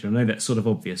good teacher. I know that's sort of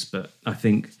obvious, but I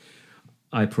think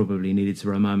I probably needed to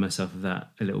remind myself of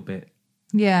that a little bit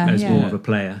as more of a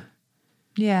player.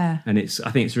 Yeah. And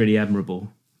I think it's really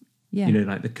admirable. Yeah.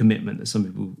 Like the commitment that some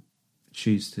people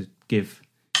choose to give.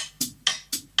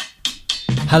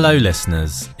 Hello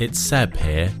listeners, it's Seb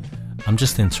here. I'm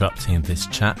just interrupting this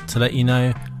chat to let you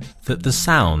know that the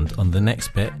sound on the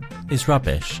next bit is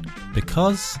rubbish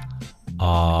because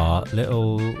our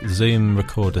little Zoom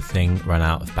recorder thing ran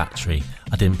out of battery.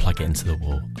 I didn't plug it into the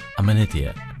wall. I'm an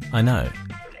idiot, I know.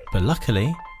 But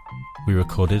luckily, we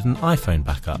recorded an iPhone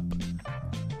backup.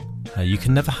 You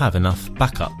can never have enough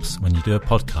backups when you do a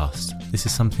podcast. This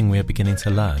is something we are beginning to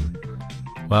learn.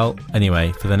 Well,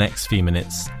 anyway, for the next few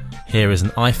minutes, here is an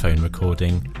iPhone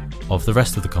recording of the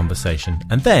rest of the conversation,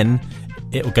 and then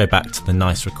it will go back to the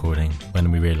nice recording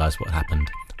when we realise what happened.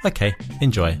 Okay,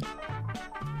 enjoy.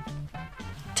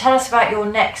 Tell us about your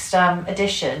next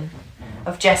edition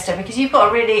of Jester, because you've got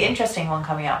a really interesting one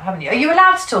coming up, haven't you? Are you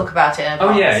allowed to talk about it in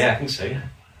advance? Oh yeah, I think so, yeah.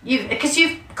 Because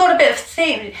you've got a bit of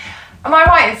theme. Am I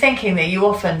right in thinking that you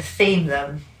often theme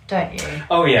them, don't you?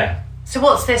 Oh yeah. So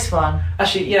what's this one?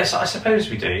 Actually, yes, I suppose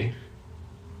we do.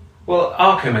 Well,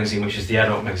 Arco magazine, which is the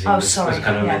adult magazine, was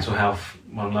kind of a mental health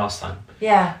one last time.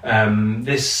 Yeah.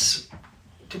 This,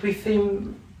 did we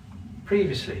theme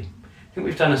previously? I think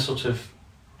we've done a sort of,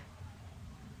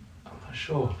 I'm not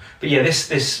sure. But yeah,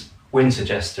 this winter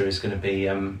Jester is going to be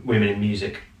women in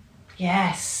music.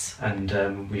 Yes.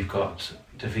 And we've got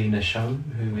Davina Shum,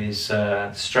 who is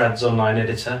Strad's online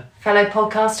editor. Fellow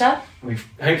podcaster. We've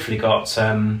hopefully got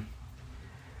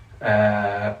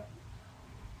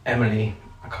Emily,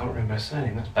 I can't remember her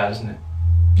surname, that's bad, isn't it?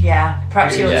 Yeah,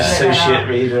 perhaps you're associate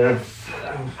reader of,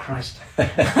 oh Christ.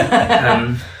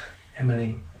 Emily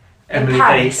Paris. Emily in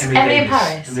Davis.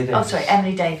 Paris. Emily Davis. Oh, sorry,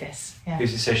 Emily Davis. Yeah.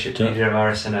 Who's associate leader of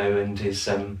RSNO and is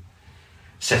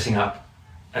setting up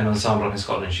an ensemble in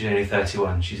Scotland. She's only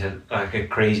 31. She's had like a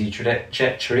crazy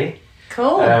trajectory.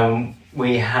 Cool.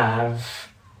 We have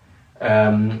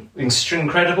String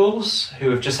Credibles,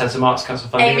 who have just had some Arts Council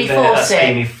funding. Amy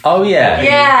Forsey. Oh yeah.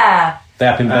 Yeah.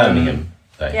 They're up in Birmingham.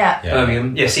 Yeah.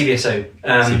 Birmingham. Yeah, CBSO.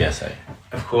 CBSO.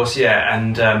 Of course, yeah.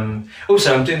 And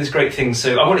also I'm doing this great thing,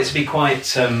 so I want it to be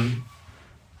quite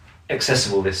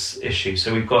accessible, this issue.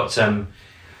 So we've got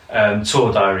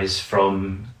tour diaries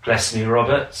from Glesney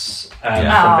Roberts from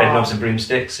Bed Knobs and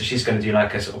Broomsticks. So she's going to do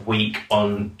like a sort of week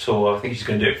on tour. I think she's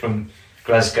going to do it from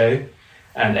Glasgow.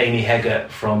 And Amy Heggett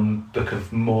from Book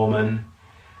of Mormon.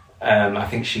 I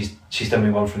think she's done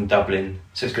me one from Dublin.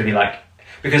 So it's going to be like,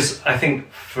 because I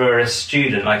think for a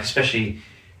student, like especially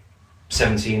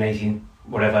 17, 18,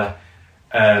 whatever,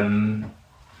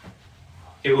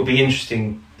 it will be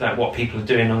interesting, like what people are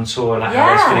doing on tour, like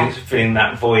how they're filling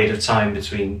that void of time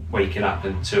between waking up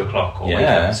and 2 o'clock or waking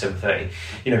up at 7:30.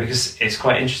 You know, because it's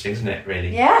quite interesting, isn't it?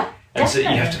 Really. Yeah. And so you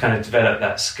have to kind of develop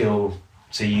that skill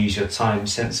to use your time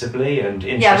sensibly and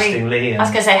interestingly. Yeah, I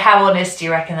was going to say, how honest do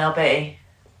you reckon they'll be?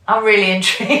 I'm really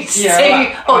intrigued to see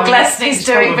what Glesney's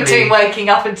doing between waking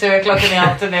up and 2 o'clock in the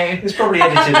afternoon. It's probably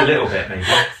edited a little bit, maybe.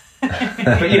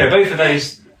 But, you know, both of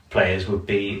those players would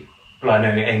be... Well, I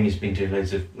know Amy's been doing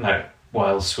loads of, like,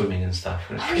 wild swimming and stuff.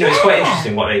 And, you know, it's quite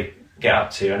interesting what they get up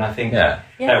to, and I think that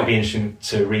would be interesting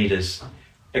to readers,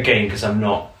 again, because I'm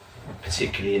not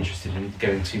particularly interested in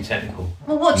going too technical.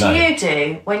 Well, what do you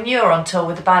do when you're on tour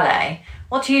with the ballet?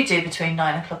 What do you do between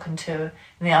 9 o'clock and 2 in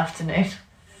the afternoon?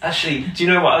 Actually, do you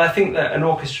know what? I think that an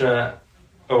orchestra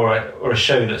or a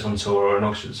show that's on tour or an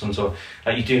orchestra that's on tour,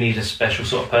 like you do need a special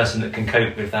sort of person that can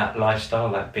cope with that lifestyle,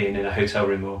 like being in a hotel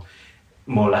room or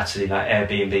more latterly like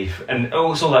Airbnb. And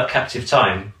also all that captive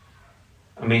time.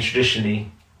 I mean,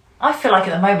 traditionally... I feel like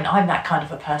at the moment I'm that kind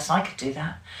of a person. I could do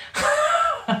that.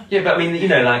 Yeah, but I mean, you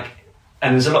know, like...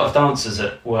 And there's a lot of dancers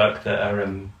at work that are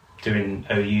doing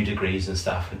OU degrees and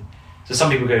stuff. And so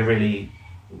some people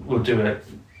will do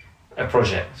a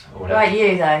project or whatever. Right,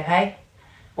 you though, hey?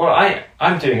 Well,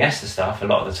 I'm doing Esther stuff a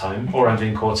lot of the time, or I'm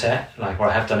doing quartet, like what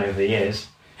I have done over the years.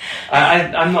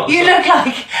 I'm not... You look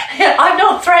like... I'm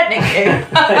not threatening you.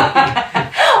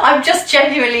 I'm just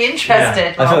genuinely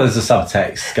interested. Yeah. I feel there's a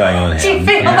subtext going on here. Do you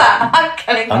feel that? I'm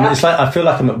getting that. It's like, I feel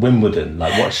like I'm at Wimbledon,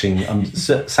 like watching... I'm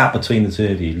sat between the two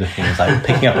of you, looking, it's like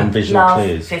picking up on visual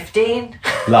clues. 15.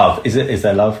 Love. Is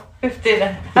there love? 15.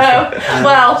 Oh,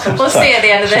 well, we'll see at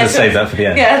the end of this. Should have saved that for the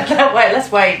end. Yeah,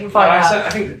 let's wait and find out. So I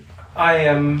think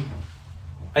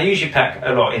I usually pack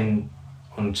a lot in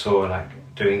on tour, like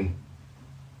doing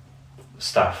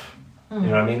stuff. You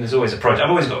know what I mean? There's always a project. I've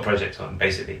always got a project on,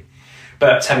 basically.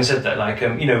 But having said that, like,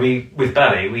 you know, with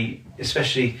ballet,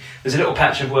 especially, there's a little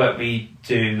patch of work we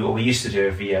do, or we used to do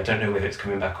every year, I don't know whether it's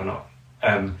coming back or not,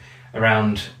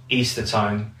 around Easter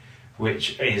time,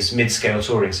 which is mid-scale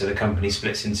touring, so the company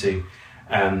splits into,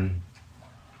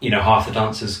 you know, half the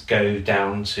dancers go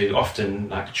down to often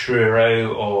like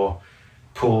Truro or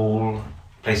Poole,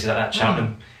 places like that,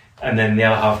 Cheltenham, and then the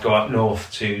other half go up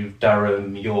north to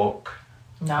Durham, York,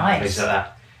 places like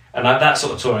that. And like that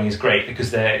sort of touring is great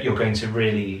because you're going to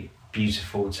really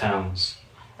beautiful towns,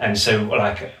 and so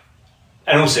like,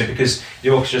 and also because the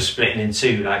orchestra's splitting in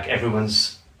two, like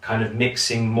everyone's kind of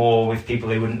mixing more with people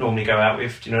they wouldn't normally go out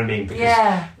with. Do you know what I mean?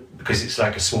 Because it's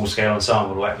like a small scale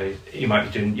ensemble, whatever. You're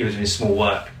doing small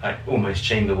work, like almost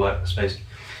chamber work, I suppose.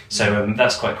 So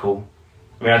that's quite cool.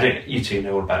 I mean, you two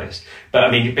know all about this, but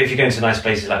I mean, if you're going to nice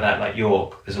places like that, like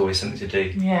York, there's always something to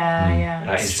do. Yeah.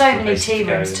 Like, so many tea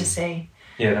rooms to see.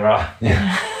 Yeah, there are.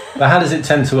 Yeah. But how does it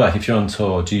tend to work if you're on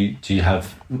tour? Do you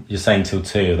have, you're saying till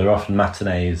 2, are there often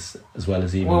matinees as well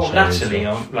as evening shows? Well, naturally,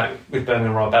 like with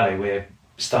Birmingham Royal Ballet, we're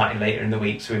starting later in the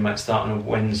week, so we might start on a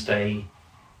Wednesday,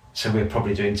 so we're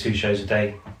probably doing 2 shows a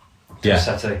day,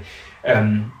 Saturday.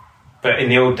 But in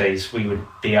the old days, we would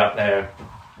be out there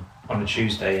on a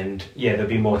Tuesday, and there'd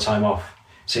be more time off.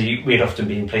 So we'd often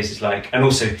be in places like, and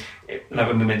also like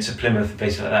when we went to Plymouth and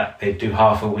places like that, they'd do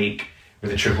half a week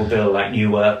with a triple bill, like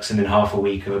new works, and then half a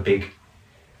week of a big,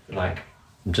 like...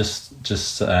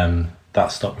 Just that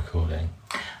stopped recording.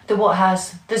 The what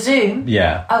has? The Zoom?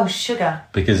 Yeah. Oh, sugar.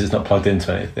 Because it's not plugged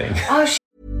into anything. Oh,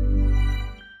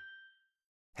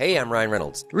 Hey, I'm Ryan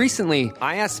Reynolds. Recently,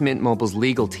 I asked Mint Mobile's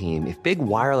legal team if big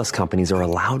wireless companies are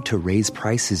allowed to raise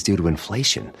prices due to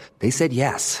inflation. They said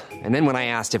yes. And then when I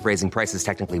asked if raising prices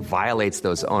technically violates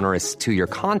those onerous 2-year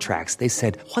contracts, they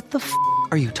said, "What the f***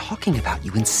 are you talking about,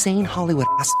 you insane Hollywood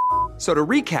ass?" So to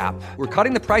recap, we're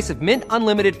cutting the price of Mint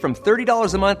Unlimited from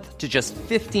 $30 a month to just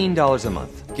 $15 a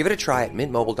month. Give it a try at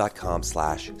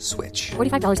mintmobile.com/switch.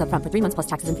 $45 up front for 3 months plus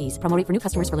taxes and fees. Promo rate for new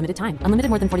customers for limited time. Unlimited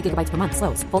more than 40 gigabytes per month.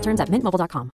 Slows full terms at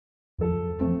mintmobile.com.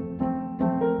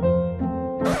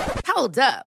 Hold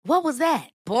up. What was that?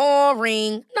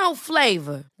 Boring. No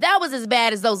flavor. That was as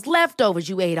bad as those leftovers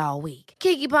you ate all week.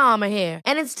 Keke Palmer here,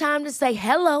 and it's time to say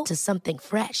hello to something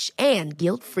fresh and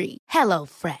guilt-free. Hello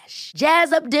Fresh.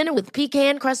 Jazz up dinner with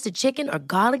pecan-crusted chicken or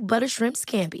garlic butter shrimp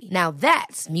scampi. Now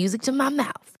that's music to my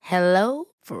mouth. Hello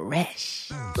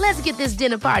Fresh. Let's get this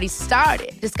dinner party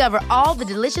started. Discover all the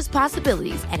delicious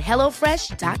possibilities at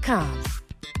hellofresh.com.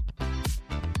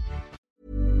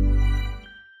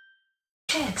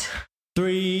 Shit. We're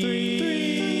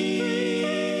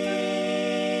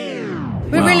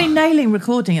really nailing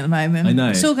recording at the moment. I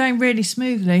know. It's all going really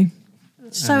smoothly.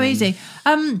 So easy.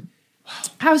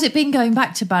 How's it been going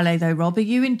back to ballet though, Rob? Are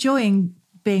you enjoying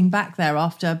being back there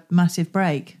after a massive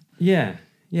break? Yeah.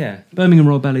 Birmingham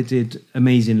Royal Ballet did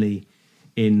amazingly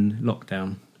in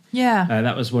lockdown. Yeah.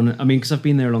 That was one. I mean, because I've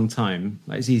been there a long time,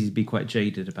 like, it's easy to be quite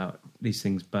jaded about these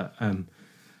things. But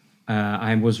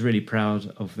I was really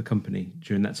proud of the company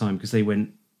during that time because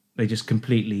they just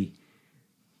completely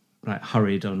like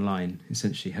hurried online,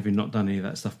 essentially, having not done any of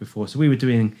that stuff before. So we were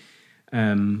doing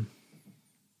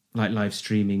like live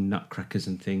streaming Nutcrackers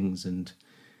and things and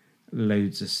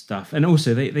loads of stuff. And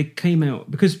also they came out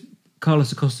because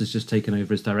Carlos Acosta's just taken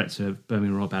over as director of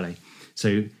Birmingham Royal Ballet.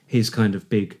 So his kind of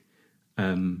big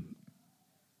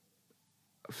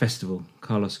festival,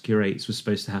 Carlos Curates, was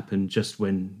supposed to happen just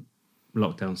when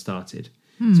lockdown started.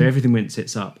 So everything went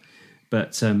tits up.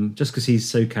 But just because he's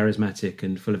so charismatic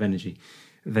and full of energy,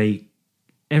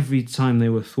 every time they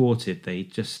were thwarted, they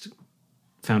just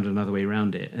found another way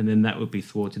around it, and then that would be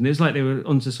thwarted. And it was like they were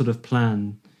onto sort of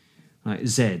plan like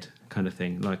Z kind of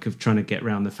thing, like of trying to get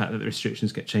around the fact that the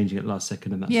restrictions get changing at last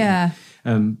second and that sort of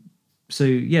thing. So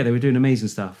yeah, they were doing amazing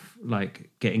stuff, like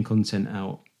getting content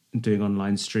out and doing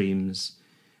online streams.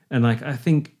 And like I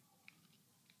think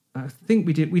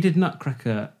we did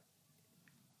Nutcracker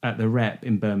at the Rep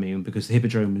in Birmingham because the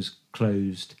Hippodrome was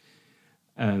closed.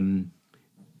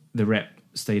 The Rep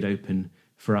stayed open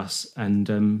for us,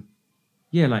 and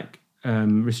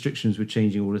restrictions were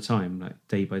changing all the time, like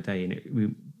day by day, and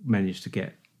we managed to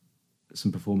get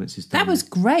some performances done. That was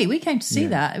great. We came to see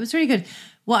that. It was really good.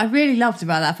 What I really loved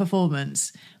about that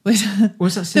performance was...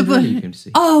 Was that Cinderella you came to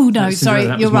see? Oh, no, sorry,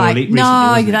 you're right.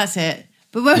 Recently, that's it.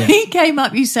 But when we came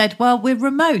up, you said, well, we're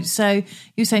remote. So you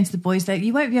were saying to the boys that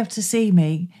you won't be able to see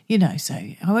me, so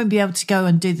I won't be able to go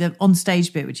and do the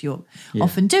on-stage bit, which you're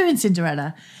often do in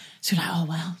Cinderella. So we're like, oh,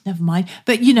 well, never mind.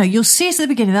 But, you'll see us at the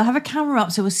beginning. They'll have a camera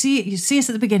up, so you see us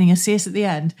at the beginning, you'll see us at the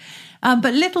end.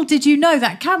 But little did you know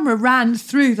that camera ran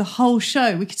through the whole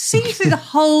show. We could see through the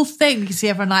whole thing. We could see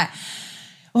everyone like...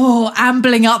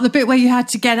 ambling up the bit where you had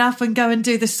to get up and go and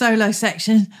do the solo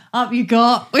section. Up you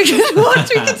got. We could watch,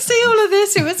 we could see all of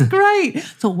this. It was great.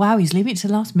 Thought, wow, he's leaving it to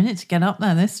the last minute to get up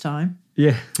there this time.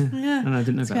 Yeah. And I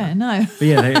didn't know about that. No. But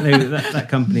yeah, that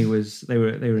company they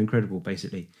were incredible,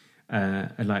 basically.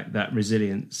 And like that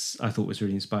resilience, I thought was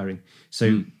really inspiring.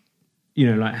 So,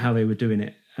 like how they were doing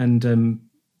it, and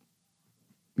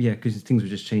because things were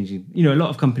just changing. A lot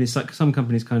of companies, like some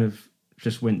companies, kind of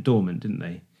just went dormant, didn't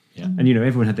they? Yeah. And,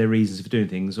 everyone had their reasons for doing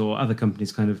things, or other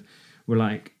companies kind of were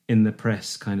like in the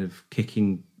press kind of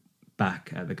kicking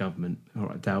back at the government,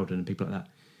 or at Dowden and people like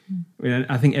that.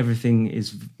 I think everything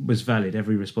was valid.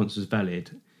 Every response was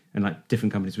valid. And like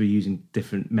different companies were using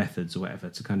different methods or whatever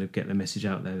to kind of get the message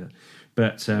out there.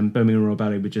 But Birmingham Royal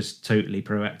Ballet were just totally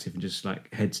proactive and just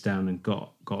like heads down and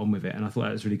got on with it. And I thought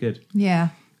that was really good. Yeah.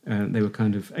 They were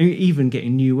kind of even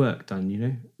getting new work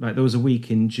done, Like there was a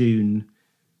week in June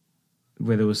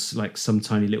where there was like some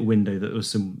tiny little window that there was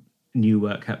some new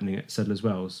work happening at Sadler's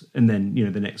Wells, and then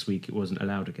the next week it wasn't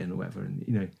allowed again or whatever,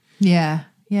 and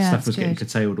stuff was getting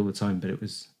curtailed all the time. But it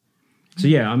was so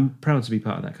I'm proud to be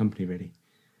part of that company, really.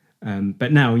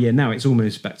 But now it's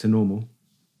almost back to normal.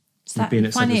 Is that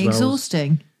finding it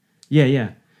exhausting?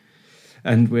 Yeah,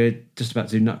 and we're just about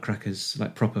to do Nutcrackers,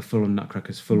 like proper full-on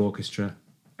Nutcrackers, full orchestra,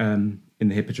 in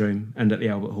the Hippodrome and at the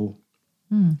Albert Hall,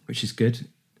 which is good.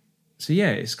 So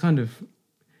it's kind of,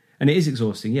 and it is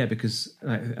exhausting, because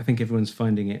I think everyone's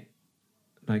finding it,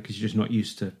 like, because you're just not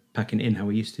used to packing it in how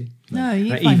we used to. No,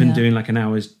 you like, find even that. doing like an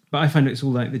hour's, but I find it's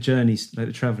all like the journeys, like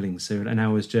the travelling. So an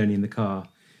hour's journey in the car,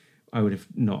 I would have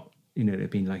not, it'd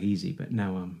been like easy, but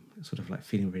now I'm sort of like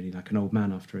feeling really like an old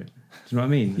man after it. Do you know what I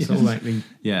mean? It's all like the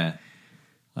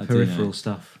peripheral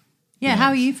stuff. Yeah, how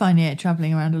are you finding it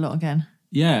travelling around a lot again?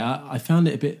 Yeah, I found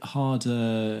it a bit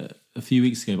harder a few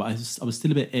weeks ago, but I was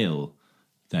still a bit ill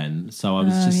then, so I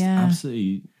was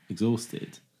absolutely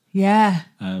exhausted. Yeah.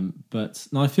 But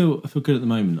no, I feel good at the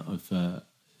moment.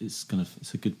 It's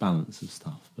a good balance of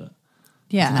stuff, but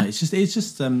it's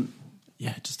just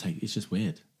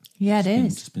weird. Yeah, it is.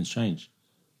 It's just been strange.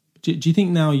 Do you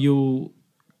think now you'll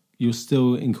you'll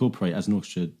still incorporate as an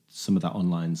orchestra some of that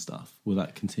online stuff. Will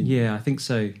that continue? Yeah, I think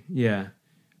so. Yeah.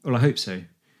 Well, I hope so.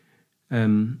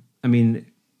 I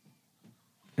mean,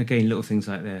 again, little things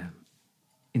like their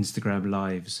Instagram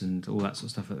lives and all that sort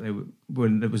of stuff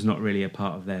that was not really a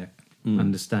part of their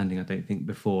understanding, I don't think,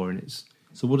 before. And it's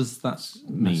so. What does that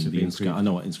mean? The Instagram. I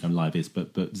know what Instagram Live is,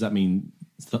 but does that mean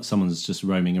that someone's just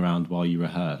roaming around while you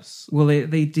rehearse? Well,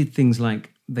 they did things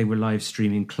like they were live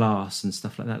streaming class and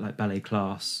stuff like that, like ballet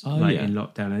class, in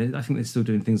lockdown. And I think they're still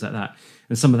doing things like that.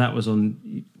 And some of that was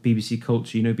on BBC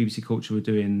Culture. You know, BBC Culture were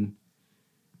doing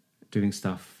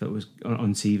stuff that was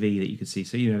on TV that you could see.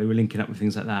 So, you know, they were linking up with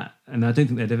things like that. And I don't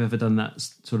think they'd ever done that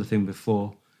sort of thing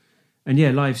before. And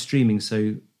yeah, live streaming.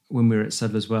 So when we were at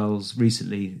Sadler's Wells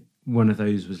recently, one of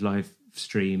those was live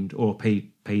streamed or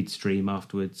paid stream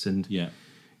afterwards. And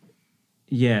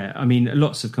yeah, I mean,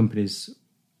 lots of companies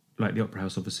like the Opera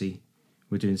House, obviously,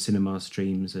 were doing cinema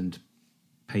streams and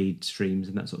paid streams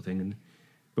and that sort of thing.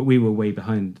 But we were way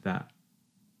behind that.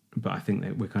 But I think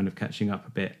that we're kind of catching up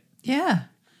a bit. Yeah.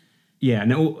 Yeah,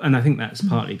 and I think that's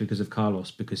partly because of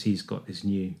Carlos, because he's got this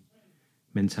new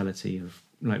mentality of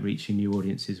like reaching new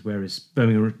audiences, whereas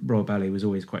Birmingham Royal Ballet was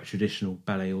always quite a traditional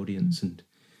ballet audience. And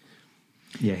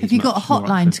yeah, have you got a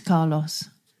hotline to Carlos?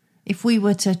 If we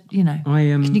were to, you know,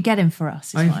 can you get him for us?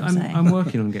 Is what I'm saying. I'm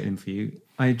working on getting him for you.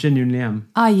 I genuinely am.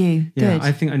 Are you? Yeah, Good.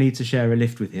 I think I need to share a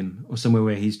lift with him or somewhere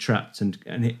where he's trapped and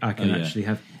I can actually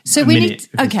have. So we need.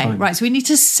 Okay, right. So we need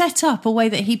to set up a way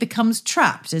that he becomes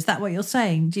trapped. Is that what you're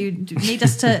saying? Do you need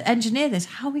us to engineer this?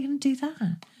 How are we going to do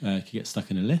that? Could get stuck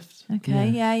in a lift. Okay.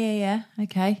 Yeah.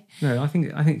 Okay. No, I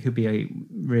think he'll be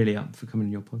really up for coming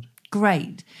in your pod.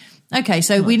 Great. Okay,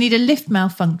 so we need a lift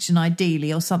malfunction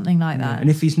ideally or something like that. And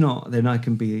if he's not, then I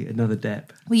can be another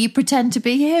Dep. Will you pretend to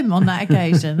be him on that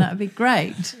occasion? That would be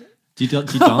great. Do you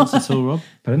dance at all, Rob?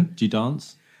 Pardon? Do you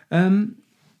dance?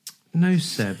 No,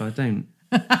 Seb, I don't.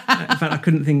 In fact,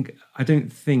 I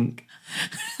don't think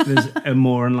there's a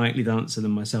more unlikely dancer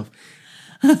than myself,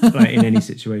 like in any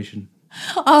situation.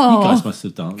 Oh, you guys must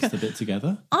have danced a bit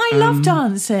together. I love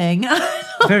dancing.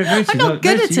 Very, very I'm not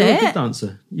good at you're it. a good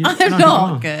dancer. I'm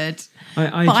not good.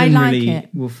 I generally like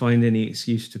will find any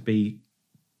excuse to be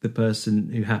the person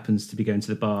who happens to be going to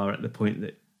the bar at the point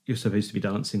that you're supposed to be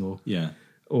dancing, or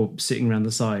sitting around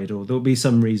the side, or there'll be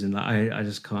some reason that I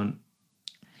just can't.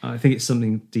 I think it's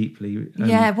something deeply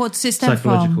what's it stem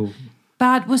from?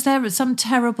 Bad. Was there some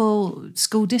terrible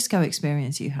school disco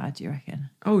experience you had, do you reckon?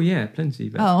 Oh, yeah, plenty.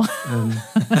 But,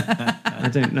 I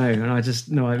don't know. And I just,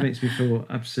 it makes me feel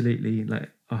absolutely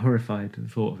horrified at the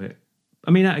thought of it. I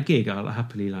mean, at a gig, I'll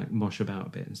happily mosh about a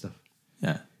bit and stuff.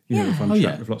 Yeah. If I'm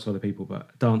trapped with lots of other people,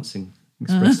 but dancing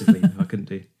expressively, I couldn't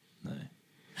do. No.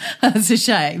 That's a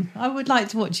shame. I would like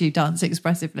to watch you dance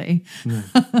expressively. No.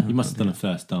 You must have done a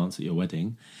first dance at your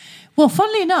wedding. Well,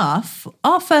 funnily enough,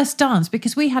 our first dance,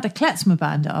 because we had a klezmer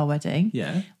band at our wedding,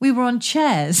 we were on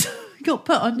chairs. We got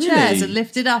put on chairs and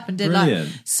lifted up and did Brilliant.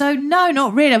 So no,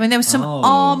 not really. I mean, there was some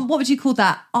what would you call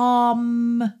that?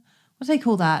 What do they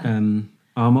call that? I don't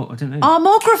know.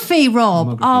 Armography,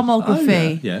 Rob.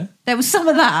 Armography. Oh, yeah. There was some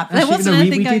of that. But Actually, there wasn't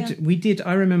anything going on. We did.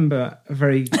 I remember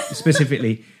very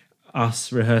specifically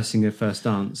us rehearsing a first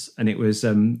dance, and it was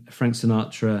Frank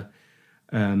Sinatra.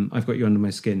 I've Got You Under My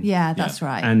Skin. Yeah, that's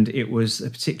right. And it was a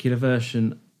particular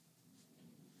version.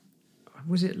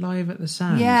 Was it Live at the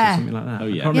Sands or something like that? Oh,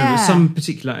 yeah. I can't remember. It was some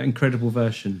particular incredible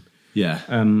version. Yeah.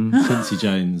 Quincy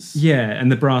Jones. Yeah, and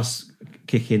the brass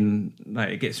kick in,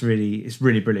 it's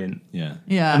really brilliant. Yeah.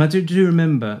 Yeah. And I do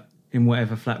remember in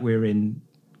whatever flat we're in,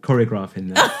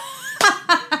 choreographing that.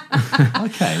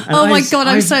 Okay. Oh my God,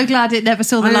 I'm so glad it never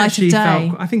saw the light of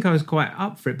day. I think I was quite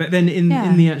up for it. But then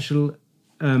in the actual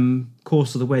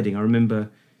course of the wedding, I remember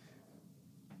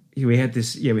we had a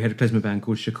klezmer band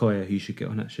called Shakoya, who you should get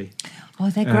on actually. Oh,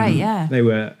 they're great, yeah. They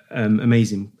were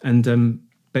amazing. And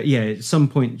but yeah, at some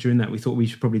point during that, we thought we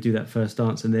should probably do that first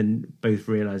dance, and then both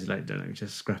realised, don't know,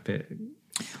 just scrap it.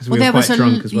 Well, we were quite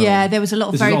drunk as well. Yeah, there was a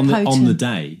lot of very potent. On the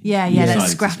day. Yeah,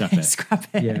 let's scrap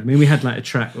it. Yeah, I mean, we had a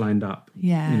track lined up.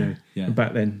 Yeah.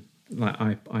 Back then,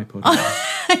 iPod.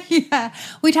 Yeah,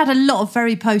 we'd had a lot of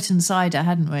very potent cider,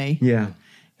 hadn't we? Yeah.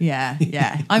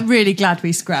 Yeah. I'm really glad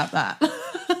we scrapped that.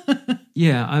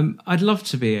 Yeah, I'd love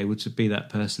to be able to be that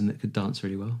person that could dance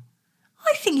really well.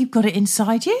 I think you've got it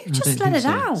inside you. Just let it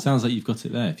out. Sounds like you've got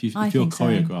it there. If you're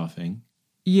choreographing.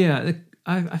 Yeah,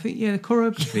 I think the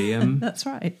choreography. That's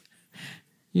right.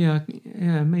 Yeah,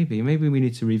 maybe we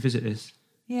need to revisit this.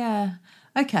 Yeah.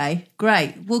 Okay,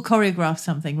 great. We'll choreograph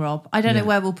something, Rob. I don't know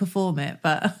where we'll perform it,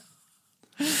 but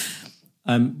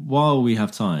while we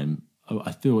have time,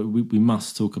 I feel we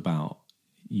must talk about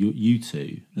you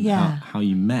two and Yeah. how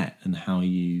you met and how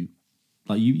you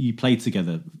you played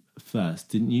together first,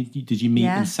 didn't you? Did you meet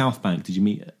in South Bank? Did you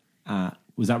meet at,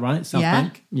 was that right? South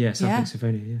Bank? Yeah, South Yeah. Bank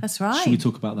Symphonia, yeah. That's right. Should we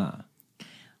talk about that?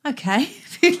 Okay.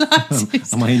 If you'd like to.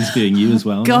 Am I interviewing you as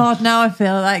well? God, now I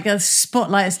feel like a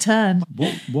spotlight has turned.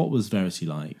 What was Verity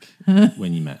like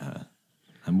when you met her?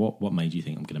 And what made you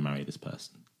think I'm going to marry this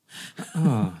person?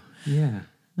 Oh, yeah.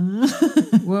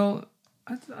 Well,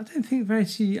 I don't think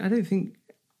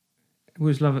it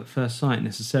was love at first sight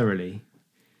necessarily.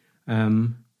 It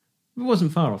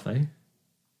wasn't far off though.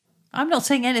 I'm not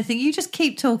saying anything. You just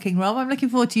keep talking, Rob. I'm looking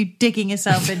forward to you digging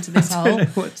yourself into this I hole. don't know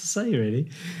what to say really.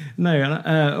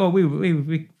 No,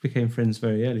 we became friends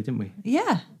very early, didn't we?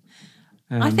 Yeah.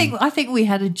 I think we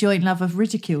had a joint love of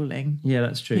ridiculing Yeah,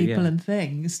 that's true. people yeah. and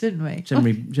things, didn't we?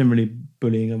 Generally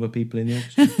bullying other people in the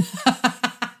orchestra.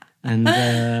 And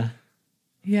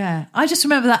Yeah. I just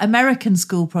remember that American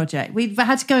school project. We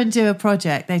had to go and do a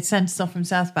project. They'd sent us off from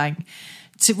South Bank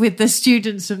with the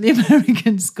students from the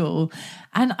American school.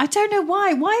 And I don't know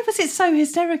why. Why was it so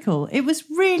hysterical? It was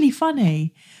really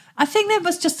funny. I think there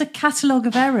was just a catalogue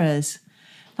of errors.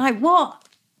 Like what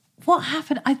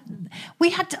happened? I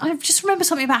just remember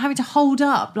something about having to hold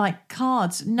up like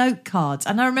cards, note cards.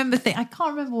 And I remember I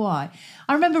can't remember why.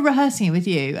 I remember rehearsing it with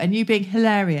you and you being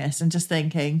hilarious and just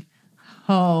thinking,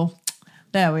 oh,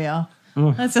 there we are.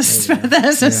 Oh, There was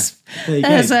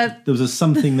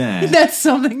something there. There's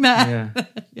something there. yeah.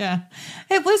 Yeah.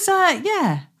 It was,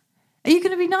 yeah. Are you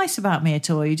going to be nice about me at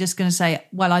all? Or are you just going to say,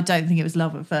 well, I don't think it was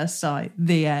love at first sight,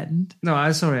 the end?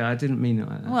 No, sorry, I didn't mean it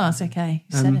like that. Well, it's okay.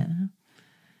 You said it.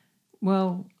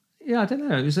 Well, yeah, I don't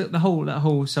know. It was that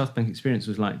whole South Bank experience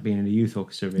was like being in a youth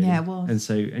orchestra, really. Yeah, it was.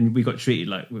 And we got treated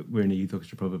like we're in a youth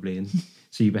orchestra probably, and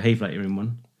so you behave like you're in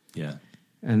one. Yeah.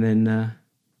 And then,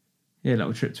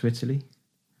 little trip to Italy,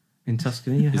 in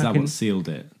Tuscany. Is that what sealed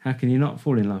it? How can you not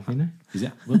fall in love? You know. Is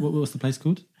it? What was the place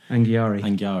called?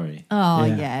 Anghiari. Oh,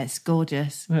 Yeah. yeah, it's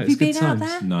gorgeous. Oh, Have it's you been good out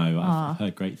times. there? No, I've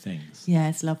heard great things. Yeah,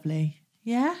 it's lovely.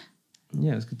 Yeah?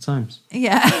 Yeah, it was good times.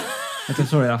 Yeah. I'm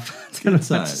sorry, I don't know what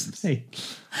to say.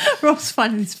 Rob's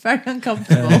finding this very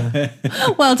uncomfortable.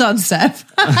 Well done, Steph.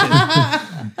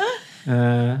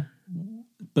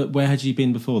 But where had you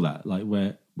been before that? Like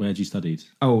where had you studied?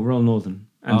 Oh, Royal Northern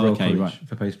and Royal College right.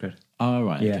 for postgrad. Oh,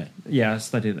 right. Yeah, Okay. yeah. I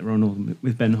studied at Royal Northern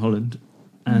with Ben Holland,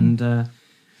 and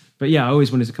but yeah, I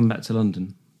always wanted to come back to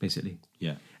London, basically.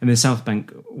 Yeah. And then South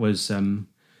Bank was, it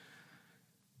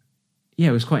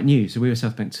was quite new. So we were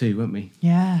South Bank 2, weren't we?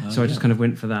 Yeah. So I just kind of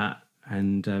went for that,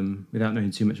 and without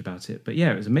knowing too much about it. But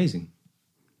yeah, it was amazing.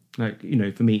 Like,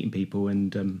 for meeting people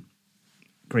and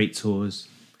great tours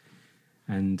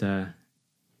and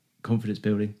confidence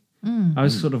building. I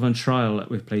was sort of on trial at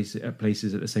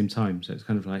places at the same time, so it's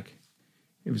kind of like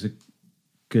it was a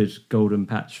good golden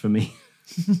patch for me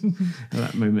at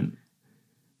that moment.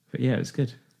 But yeah, it was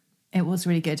good. It was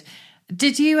really good.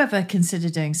 Did you ever consider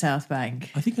doing South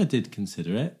Bank? I think I did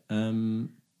consider it, but and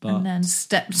then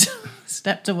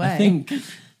stepped away. I think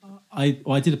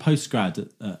I did a postgrad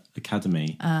at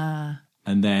Academy,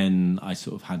 and then I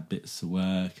sort of had bits of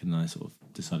work, and I sort of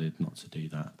decided not to do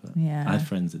that. But Yeah. I had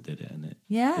friends that did it, and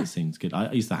Yeah. it seemed good.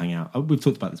 I used to hang out. We've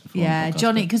talked about this before. Yeah, on the podcast,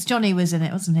 Johnny, but because Johnny was in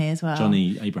it, wasn't he, as well?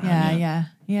 Johnny Abraham. Yeah.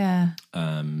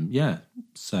 Yeah.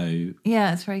 So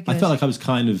Yeah, it's very good. I felt like I was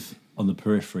kind of on the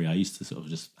periphery. I used to sort of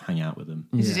just hang out with them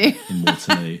Did you? in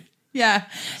Waterloo. Yeah.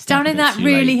 Start Down a in bit that too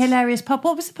really late. hilarious pub.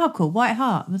 What was the pub called? White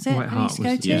Hart, was it? White I Hart used to go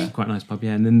was to? quite a nice pub,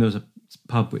 yeah. And then there was a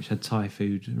pub which had Thai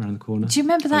food around the corner. Do you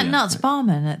remember that yeah. nuts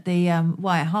barman at the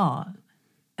White Hart?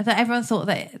 That everyone thought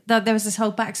that there was this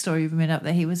whole backstory of him up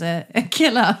that he was a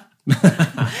killer.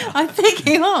 I think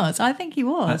he was.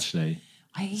 Actually,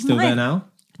 He still might- there now.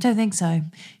 I don't think so.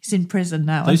 He's in prison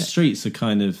now. Those streets are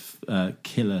kind of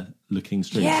killer-looking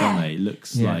streets, Yeah. aren't they? It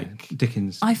looks like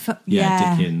Dickens.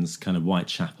 Dickens, kind of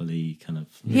Whitechapel-y, kind of.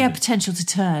 He had potential to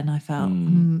turn, I felt.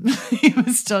 He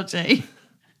was dodgy.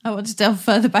 I want to delve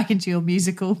further back into your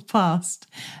musical past.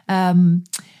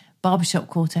 Barbershop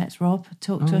quartets, Rob.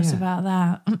 Talk to us about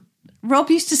that. Rob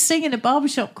used to sing in a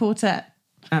barbershop quartet.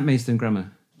 At Maidstone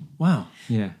Grammar. Wow.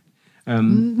 Yeah.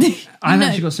 I've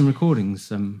actually got some recordings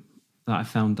that I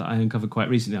found that I uncovered quite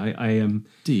recently.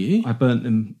 Do you? I burnt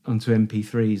them onto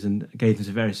MP3s and gave them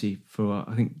to Verity for,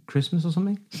 I think, Christmas or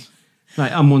something.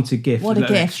 Like, unwanted gift. What a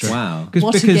little gift. Extra. Wow.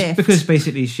 What a gift. Because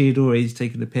basically she'd always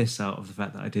taken the piss out of the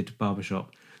fact that I did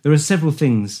barbershop. There are several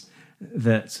things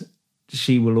that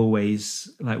she will always,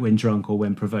 like when drunk or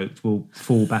when provoked, will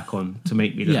fall back on to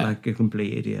make me look like a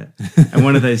complete idiot. And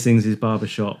one of those things is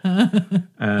barbershop.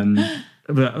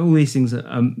 But all these things that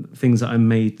I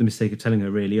made the mistake of telling her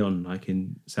early on, like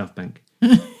in South Bank.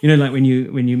 You know, like when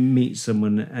you meet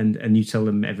someone and you tell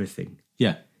them everything.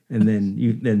 Yeah. And then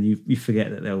you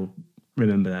forget that they'll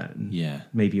remember that. And yeah.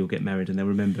 Maybe you'll get married and they'll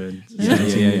remember in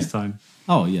 10 years' time.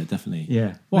 Oh yeah, definitely.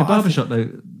 Yeah. Well, barbershop though.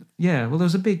 Yeah. Well, there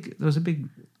was a big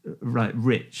like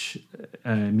rich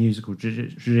musical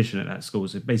tradition at that school.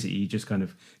 So basically, you just kind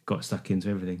of got stuck into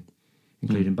everything,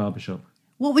 including barbershop.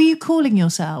 What were you calling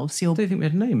yourselves? I don't think we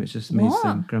had a name. It's just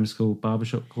Maidstone Grammar School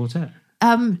Barbershop Quartet.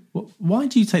 Why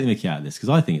do you take the mickey out of this? Because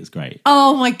I think it's great.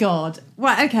 Oh my god!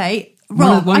 Right, okay,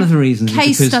 Rob. One of the reasons.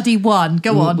 Case study one.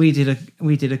 Go on. We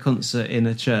did a concert in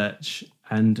a church,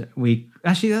 and we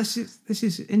actually this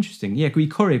is interesting. Yeah, we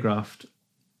choreographed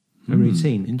a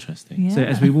routine. Interesting. Yeah. So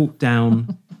as we walked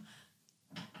down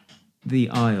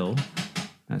the aisle,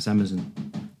 that's Amazon.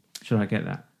 Should I get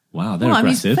that? Wow, they're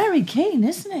aggressive. He's very keen,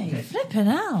 isn't he? Flipping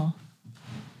hell.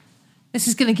 This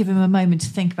is going to give him a moment to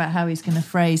think about how he's going to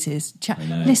phrase his chat.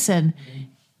 Listen,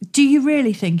 do you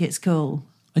really think it's cool?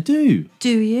 I do.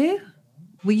 Do you?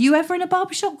 Were you ever in a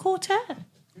barbershop quartet?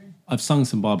 I've sung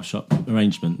some barbershop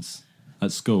arrangements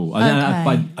at school.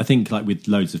 Okay. I think like with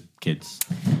loads of kids.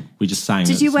 We just sang.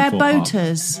 Did you wear some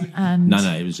boaters? And No,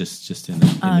 it was just in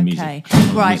the music.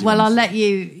 Okay, right. Well, I'll let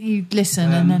you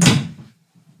listen and then.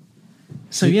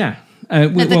 So yeah,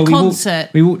 concert.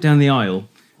 We walked down the aisle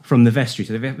from the vestry.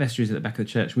 So the vestry is at the back of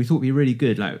the church. We thought it'd be really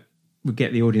good. Like we'd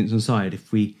get the audience on side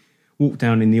if we walked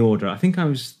down in the order. I think it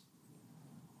must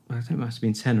have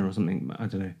been tenor or something. I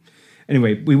don't know.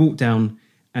 Anyway, we walked down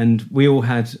and we all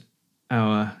had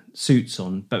our suits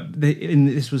on, but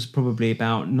this was probably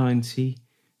about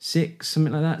 96,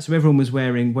 something like that. So everyone was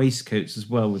wearing waistcoats as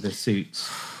well with their suits.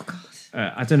 Oh, God.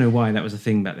 I don't know why that was a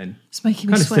thing back then. It's making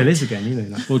me kind of sweat. still is again, you know.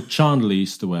 Like. Well, Chandler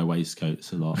used to wear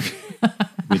waistcoats a lot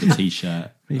with a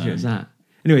t-shirt. T-shirt's that.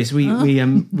 Anyway, so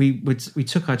we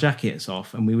took our jackets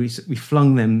off and we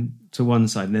flung them to one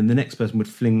side, and then the next person would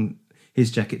fling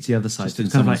his jacket to the other side. Just so in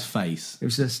it's kind someone's of like, face. It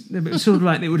was sort of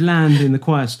like it would land in the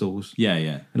choir stalls. Yeah.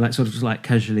 And like sort of just like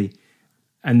casually,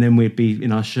 and then we'd be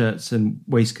in our shirts and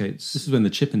waistcoats. This is when the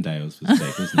Chippendales was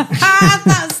big, wasn't it?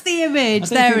 That's the image.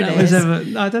 There it is.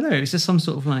 I don't know. It was just some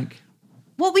sort of like.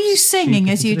 What were you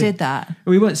singing as you did that?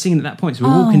 We weren't singing at that point, so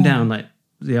we were walking down like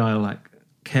the aisle, like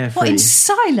carefree. What, in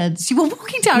silence? You were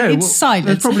walking down in silence.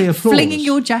 There's probably applause. Flinging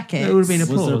your jacket. There would have been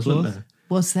applause. Was there applause? Wasn't there?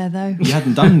 Was there though? You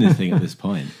hadn't done anything at this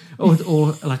point.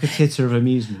 or like a titter of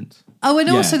amusement. Oh, and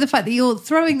also the fact that you're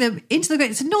throwing them into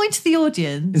the so not into the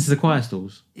audience, into the choir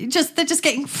stalls. They're just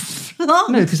getting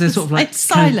flung. No, because they're sort of like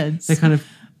silence.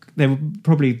 They were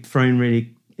probably thrown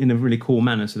really in a really cool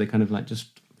manner, so they kind of like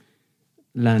just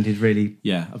landed really.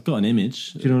 Yeah, I've got an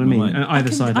image. Do you know what I mean?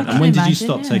 Either side. And when did you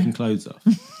stop taking clothes off?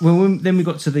 Well, then we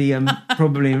got to the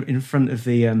probably in front of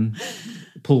the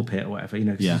pulpit or whatever, you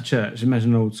know, because it's a church.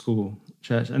 Imagine an old school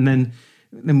church, and then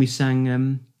we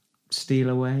sang "Steal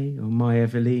Away" or "My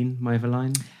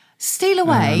Eveline." Steal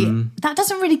Away. That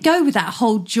doesn't really go with that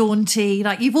whole jaunty.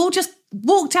 Like you've all just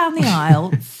walked down the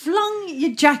aisle, flung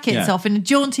your jackets off in a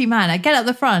jaunty manner, get up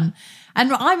the front.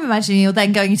 And I'm imagining you're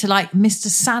then going into like Mr.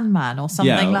 Sandman or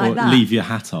something like that. Leave your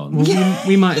hat on. Well,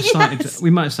 we might have started. We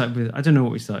might have started with. I don't know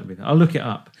what we started with. I'll look it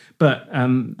up. But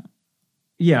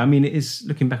yeah, I mean, it is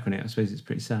looking back on it. I suppose it's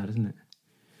pretty sad, isn't it?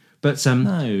 But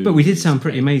but we did sound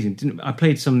pretty amazing. Didn't I?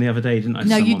 Played some the other day, didn't I?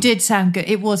 No, you did sound good.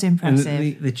 It was impressive.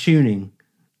 And the tuning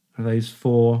of those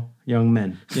four young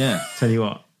men. Yeah, tell you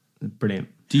what, brilliant.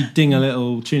 Do you ding a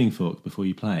little tuning fork before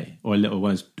you play, or a little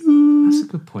one? That's a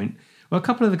good point. Well, a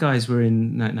couple of the guys were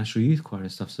in National Youth Choir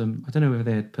and stuff, so I don't know whether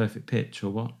they had perfect pitch or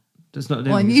what. It's not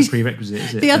a prerequisite,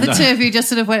 is it? The other two of you just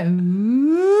sort of went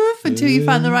oof until you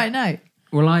found the right note.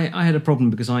 Well, I had a problem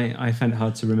because I found it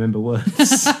hard to remember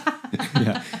words.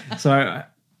 Yeah. So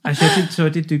I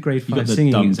did do grade 5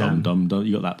 singing exam.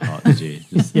 You got that part, did you?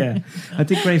 Yeah, I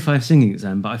did grade 5 singing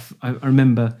exam, but I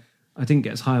remember I didn't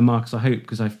get as high a mark as I hoped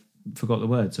because I forgot the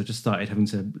words, so I just started having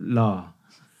to la.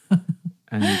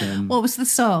 And what was the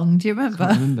song? Do you remember?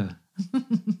 I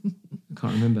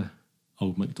can't remember.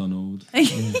 Old MacDonald.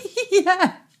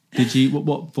 Yeah. Did you?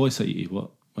 What voice are you?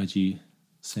 Where'd you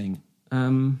sing?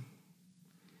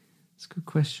 It's a good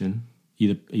question.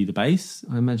 Are you the bass?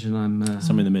 I imagine I'm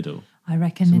somewhere in the middle. I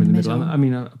reckon in the middle. I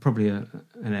mean, probably an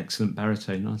excellent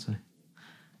baritone, aren't I?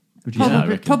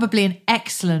 Probably an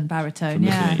excellent baritone.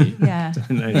 Yeah.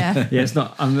 Yeah. It's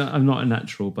not. I'm not a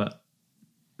natural, but.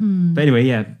 But anyway,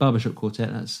 yeah, Barbershop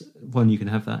Quartet. That's one you can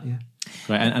have that. Yeah.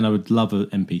 Great, and I would love an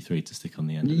MP3 to stick on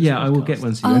the end. Of this I will get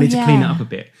one soon. I need to clean it up a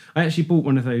bit. I actually bought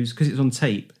one of those because it's on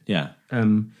tape. Yeah.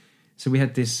 So we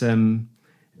had this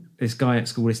this guy at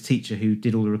school, this teacher who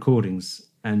did all the recordings,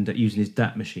 and using his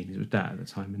DAT machine. It was DAT at the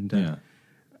time, and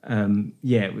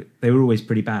they were always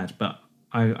pretty bad. But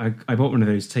I bought one of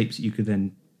those tapes that you could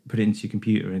then put it into your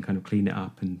computer and kind of clean it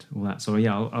up and all that. So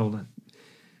yeah, I'll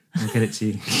get it to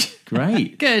you.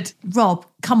 Great. Good. Rob,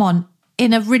 come on.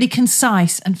 In a really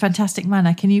concise and fantastic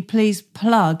manner, can you please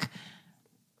plug...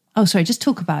 Oh, sorry, just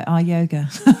talk about our yoga.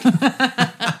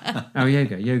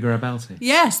 Yoga Abalte.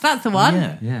 Yes, that's the one.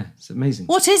 Yeah, it's amazing.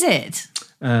 What is it?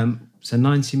 It's a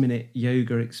 90-minute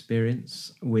yoga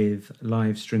experience with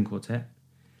live string quartet.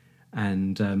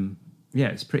 And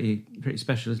it's pretty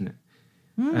special, isn't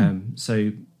it?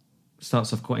 So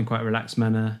starts off in quite a relaxed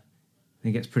manner,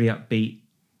 then gets pretty upbeat,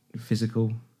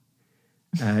 physical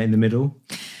in the middle,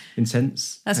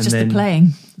 intense. That's and just the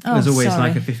playing. There's always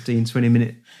like a 15-20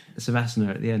 minute savasana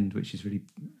at the end, which is really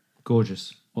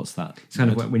gorgeous. What's that? It's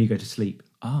kind of when you go to sleep.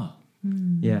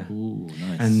 Yeah. Ooh,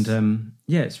 nice. And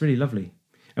it's really lovely.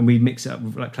 And we mix it up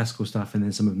with like classical stuff and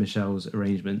then some of Michelle's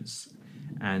arrangements,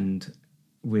 and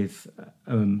with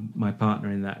my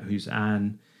partner in that, who's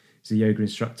Anne, who's a yoga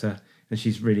instructor, and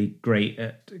she's really great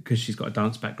at, because she's got a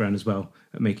dance background as well,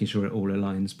 at making sure it all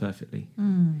aligns perfectly.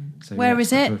 So, where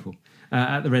is it? Joyful.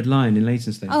 At the Red Lion in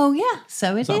Leytonstone. Oh yeah,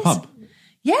 so it is. Is that a pub?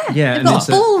 Yeah, they've got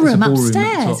a ballroom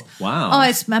upstairs. Wow. Oh,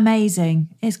 it's amazing.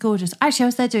 It's gorgeous. Actually, I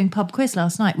was there doing pub quiz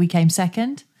last night. We came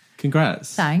second.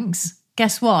 Congrats. Thanks.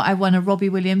 Guess what? I won a Robbie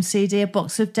Williams CD, a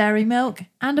box of dairy milk,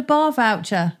 and a bar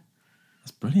voucher.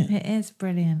 That's brilliant. It is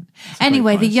brilliant.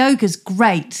 Anyway, the yoga's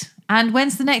great. And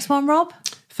when's the next one, Rob?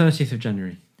 30th of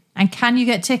January. And can you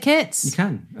get tickets? You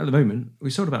can. At the moment, we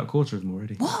sold about a quarter of them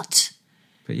already. What?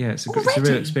 But yeah, it's a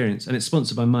real experience. And it's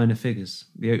sponsored by Minor Figures,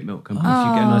 the oat milk company. If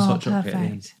you get a nice hot chocolate at the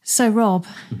end. So, Rob,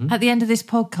 at the end of this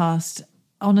podcast,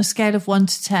 on a scale of 1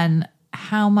 to 10,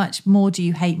 how much more do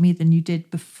you hate me than you did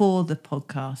before the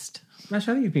podcast? Actually, I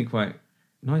think you've been quite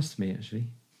nice to me, actually.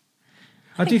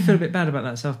 I do feel a bit bad about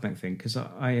that South Bank thing, because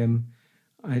I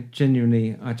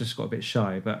genuinely just got a bit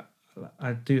shy, but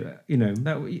I do,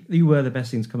 that you were the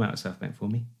best thing to come out of South Bank for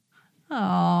me.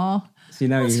 Oh, so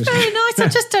that's very nice. I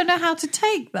just don't know how to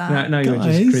take that. No, you were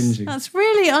just cringing. That's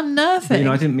really unnerving.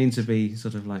 But, I didn't mean to be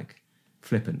sort of like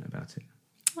flippant about it.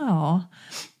 Oh,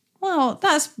 well,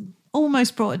 that's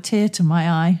almost brought a tear to my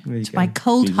eye, to my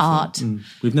cold heart.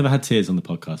 We've never had tears on the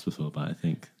podcast before, but I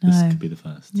think this could be the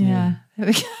first. Yeah. There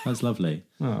we go. That's lovely.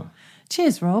 Oh.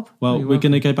 Cheers, Rob. Well, we're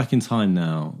going to go back in time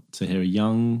now to hear a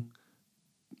young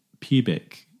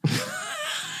pubic.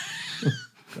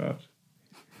 God.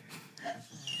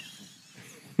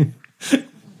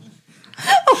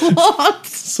 What?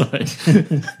 Sorry.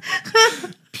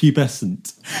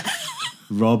 Pubescent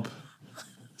Rob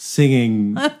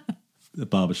singing the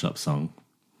barbershop song.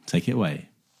 Take it away.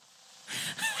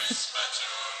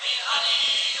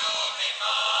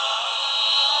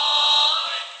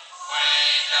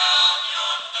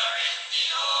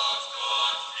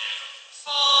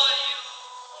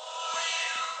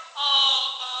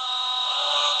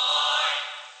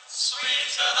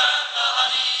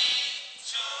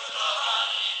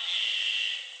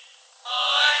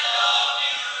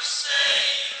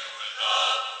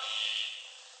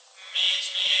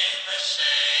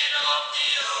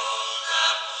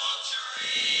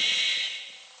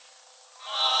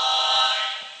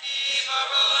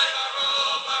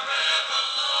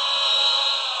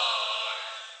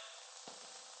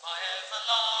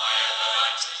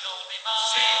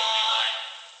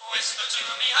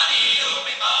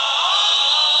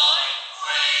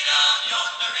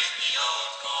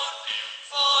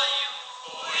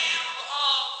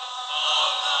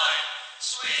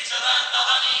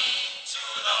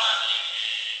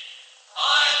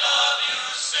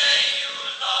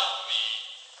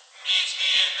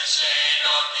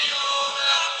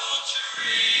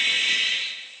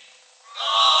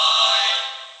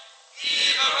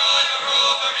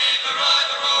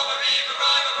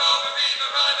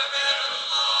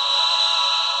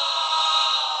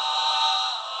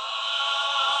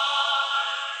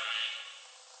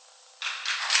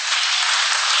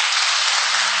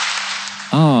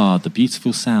 The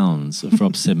beautiful sounds of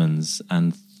Rob Simmons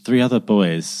and three other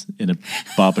boys in a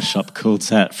barbershop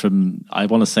quartet from, I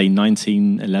want to say,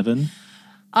 1911.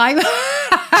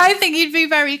 I think you'd be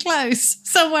very close.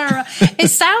 Somewhere. It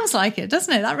sounds like it,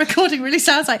 doesn't it? That recording really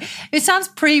sounds like... It sounds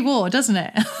pre-war, doesn't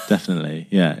it? Definitely,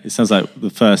 yeah. It sounds like the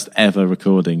first ever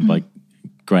recording by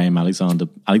Alexander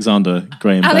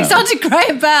Graham Bell. Alexander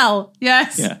Graham Bell,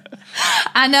 yes. Yeah.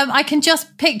 And I can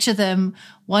just picture them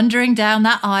wandering down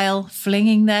that aisle,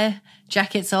 flinging their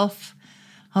jackets off.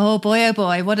 Oh boy,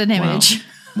 what an image.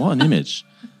 Wow. What an image.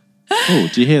 Oh,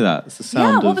 do you hear that? It's the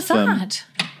sound what was that?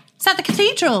 Is that the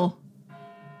cathedral?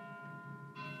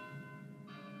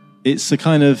 It's a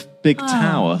kind of big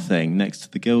tower thing next to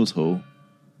the Guildhall.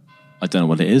 I don't know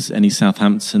what it is. Any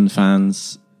Southampton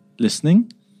fans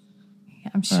listening?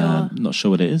 I'm sure. Not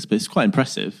sure what it is, but it's quite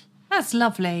impressive. That's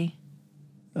lovely.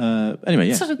 Anyway,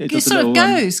 yeah. It sort of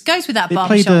goes with that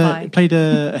barbershop vibe. It played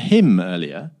a hymn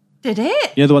earlier. Did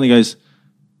it? You know the one that goes...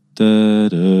 Da,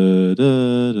 da, da,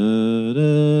 da, da,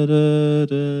 da, da,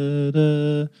 da,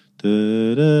 da,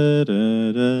 da, da,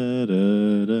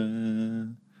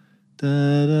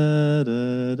 da,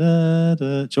 da, da,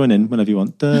 da. Join in whenever you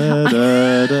want. Da,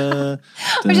 da, da,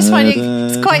 I'm just finding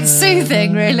it's quite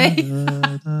soothing, really.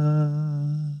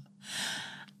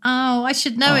 Oh, I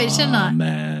should know it, shouldn't I?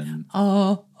 Man.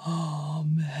 Oh,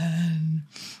 man.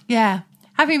 Yeah.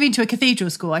 Having been to a cathedral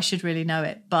school, I should really know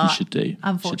it, but You should do.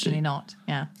 Unfortunately not.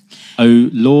 Yeah. Oh,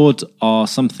 Lord, are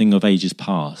something of ages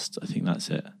past. I think that's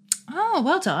it. Oh,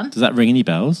 well done. Does that ring any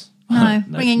bells? No,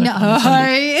 ringing no.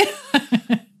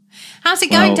 How's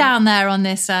it going down there on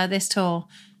this this tour?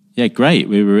 Yeah, great.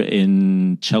 We were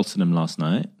in Cheltenham last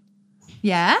night.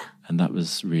 Yeah. And that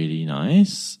was really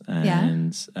nice.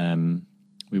 And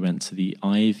we went to the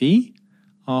Ivy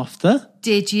after.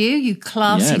 Did you? You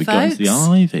classy folks. Yeah, we got into the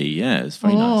Ivy. Yeah, it's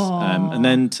very nice. And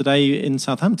then today in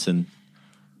Southampton.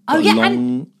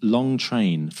 Long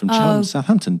train from Cheltenham to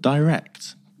Southampton,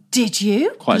 direct. Did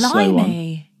you? Quite a slow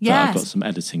one. Yeah, I got some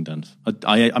editing done.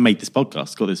 I made this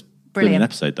podcast, got this brilliant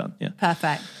episode done. Yeah,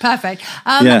 perfect.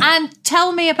 And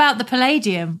tell me about the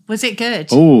Palladium. Was it good?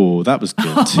 Oh, that was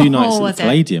good. 2 nights at the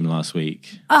Palladium last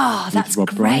week. Oh, that's Rob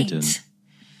great. Brydon.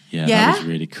 Yeah, that was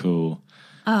really cool.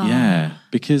 Oh. Yeah,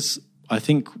 because I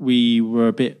think we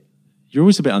were you're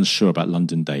always a bit unsure about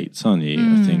London dates, aren't you?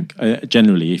 I think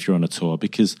generally if you're on a tour,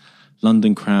 because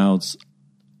London crowds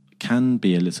can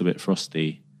be a little bit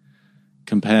frosty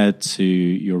compared to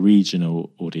your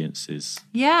regional audiences.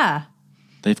 Yeah.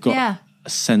 They've got a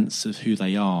sense of who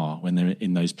they are when they're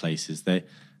in those places. They've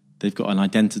got an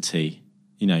identity,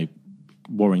 you know,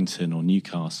 Warrington or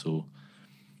Newcastle,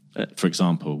 for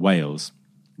example, Wales,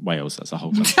 that's a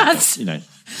whole country. You know,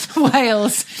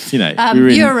 Wales. You know,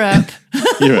 Europe.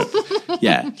 Europe.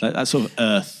 Yeah, that sort of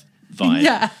earth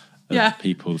vibe. Of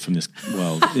people from this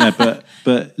world. Yeah,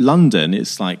 but London,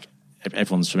 it's like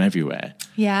everyone's from everywhere.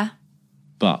 Yeah.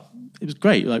 But it was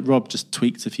great. Like Rob just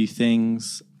tweaked a few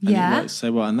things. And it worked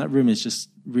so well. And that room is just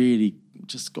really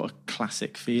just got a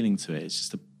classic feeling to it. It's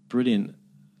just a brilliant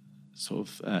sort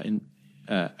of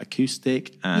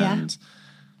acoustic and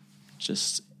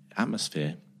just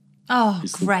atmosphere. Oh,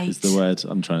 great. Is the word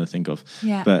I'm trying to think of.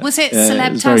 Yeah. But, was it celebtastic?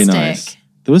 It was very nice.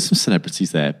 There was some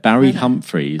celebrities there. Barry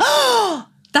Humphries.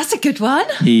 That's a good one.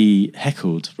 He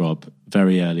heckled Rob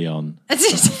very early on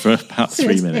for about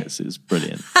 3 minutes. It was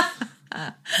brilliant.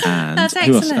 And that's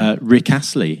who else? excellent. Rick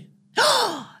Astley.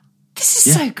 This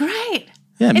is so great.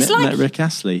 Yeah, met Rick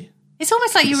Astley. It's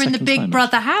almost like you were in the Big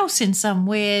Brother house in some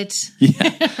weird...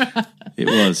 Yeah, it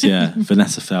was, yeah.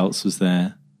 Vanessa Feltz was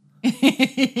there.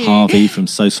 Harvey from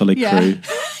So Solid Crew.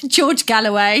 George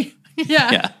Galloway.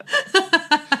 Yeah.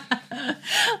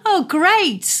 Oh,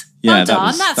 great. Well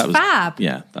done. That's fab.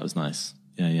 Yeah, that was nice.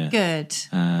 Yeah. Good.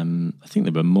 I think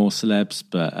there were more celebs,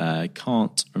 but I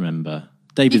can't remember.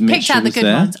 David You've Mitchell picked out the was good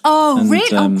there. ones. Oh, and,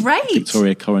 really? Oh, great.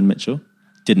 Victoria Coren Mitchell.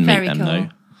 Didn't meet them, though.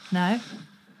 No.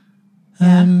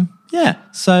 Yeah,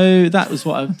 so that was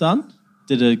what I've done.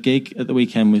 Did a gig at the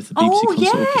weekend with the BBC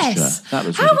Concert Orchestra. That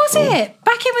was really How was cool. it?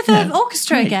 Back in with the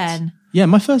orchestra again? Yeah,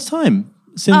 my first time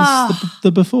since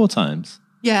the before times.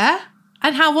 Yeah.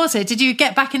 And how was it? Did you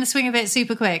get back in the swing of it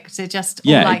super quick? Was it just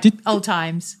old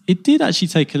times? It did actually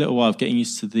take a little while of getting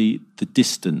used to the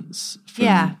distance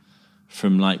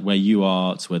from like where you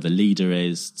are to where the leader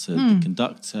is to the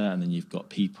conductor, and then you've got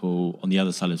people on the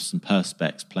other side of some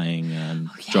perspex playing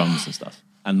drums and stuff,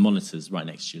 and monitors right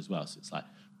next to you as well. So it's like,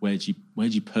 where'd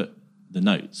you put the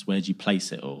notes? Where'd you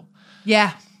place it all?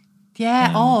 Yeah.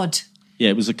 Odd. Yeah,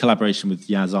 it was a collaboration with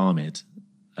Yaz Ahmed,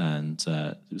 and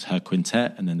it was her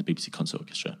quintet, and then the BBC Concert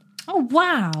Orchestra. Oh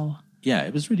wow! Yeah,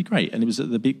 it was really great, and it was at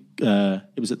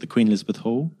the Queen Elizabeth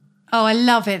Hall. Oh, I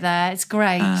love it there. It's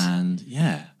great. And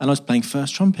I was playing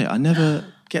first trumpet. I never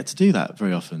get to do that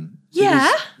very often. Yeah.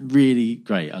 It was really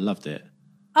great. I loved it.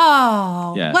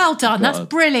 Oh, well done. That's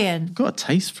brilliant. I've got a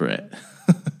taste for it.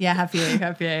 Yeah, have you?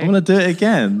 I want to do it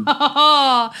again.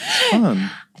 Oh, it's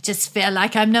fun. I just feel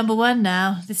like I'm number one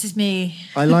now. This is me.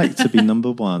 I like to be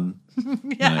number one.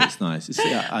 Yeah. No, it's nice. I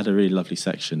had a really lovely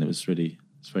section. It's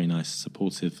very nice,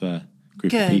 supportive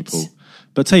group of people.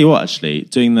 But tell you what, actually,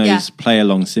 doing those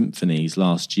play-along symphonies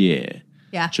last year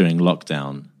during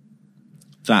lockdown,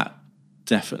 that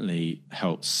definitely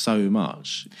helped so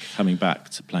much coming back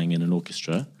to playing in an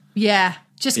orchestra. Yeah,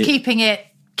 keeping it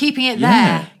keeping it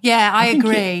there. Yeah, I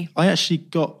agree. I actually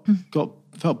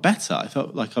felt better. I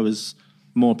felt like I was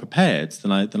more prepared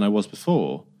than I was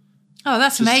before. Oh,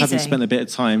 that's just amazing. Having spent a bit of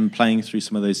time playing through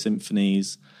some of those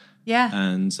symphonies. Yeah.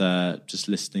 And just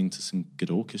listening to some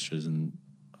good orchestras, and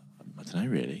I don't know,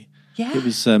 really. Yeah. It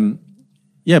was,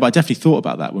 but I definitely thought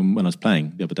about that when I was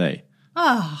playing the other day.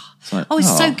 Oh, it's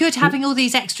it's so good having all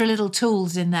these extra little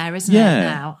tools in there, isn't it,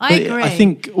 now? I agree. I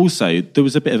think also there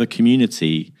was a bit of a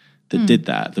community that did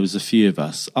that. There was a few of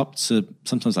us, up to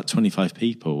sometimes like 25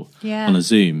 people on a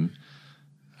Zoom.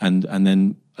 And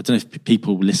then, I don't know if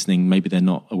people listening, maybe they're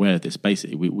not aware of this.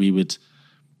 Basically, we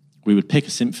would pick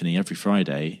a symphony every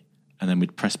Friday, and then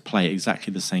we'd press play at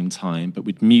exactly the same time, but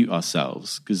we'd mute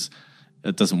ourselves because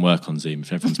it doesn't work on Zoom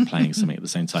if everyone's playing something at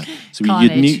the same time. So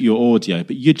you'd mute your audio,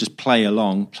 but you'd just play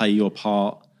along, play your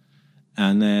part,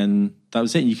 and then that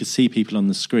was it. You could see people on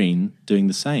the screen doing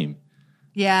the same.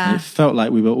 Yeah. And it felt like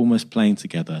we were almost playing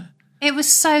together. It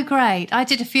was so great. I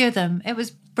did a few of them. It was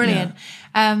brilliant.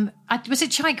 Yeah. Was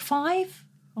it Tchaik 5?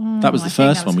 That was the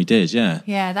first one we did, yeah.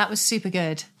 Yeah, that was super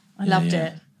good. I loved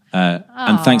it.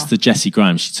 And thanks to Jessie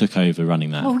Grimes, she took over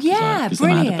running that. Oh, yeah, because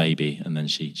brilliant. then I had a baby, and then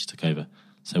she took over.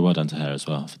 So well done to her as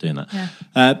well for doing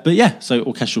that. Yeah. So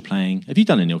orchestral playing. Have you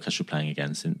done any orchestral playing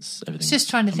again since everything?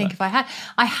 Just trying to think if I had.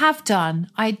 I have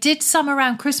done. I did some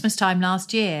around Christmas time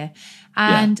last year,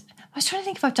 and I was trying to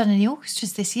think if I've done any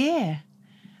orchestras this year.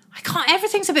 I can't.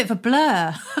 Everything's a bit of a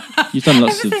blur. You've done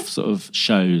lots of sort of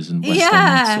shows and West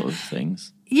End sort of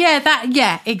things.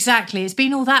 Yeah, exactly. It's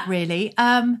been all that really.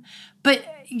 But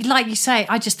like you say,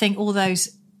 I just think all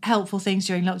those helpful things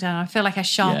during lockdown, I feel like I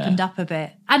sharpened up a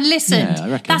bit and listened. Yeah, I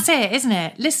reckon. That's it, isn't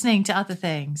it? Listening to other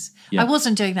things. Yeah. I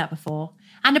wasn't doing that before.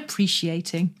 And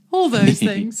appreciating all those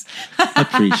things.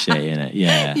 Appreciating it,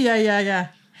 yeah. Yeah.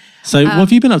 So what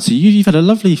have you been up to? You've had a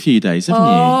lovely few days, haven't you?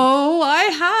 Oh, I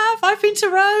have. I've been to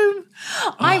Rome.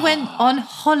 I went on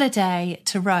holiday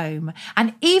to Rome.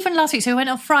 And even last week, so we went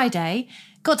on Friday,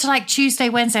 got to like Tuesday,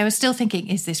 Wednesday, I was still thinking,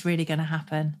 is this really going to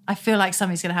happen? I feel like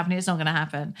something's going to happen. It's not going to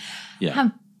happen. Yeah.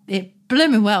 And it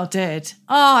blooming well did.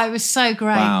 Oh, it was so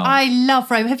great. Wow. I love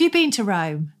Rome. Have you been to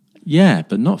Rome? Yeah,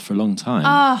 but not for a long time.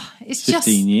 Oh, it's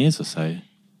 15 years or so.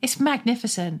 It's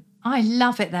magnificent. I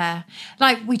love it there.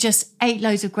 Like, we just ate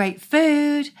loads of great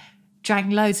food,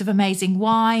 drank loads of amazing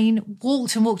wine,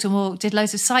 walked, did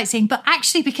loads of sightseeing. But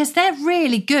actually, because they're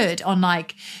really good on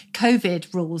like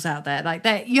COVID rules out there, like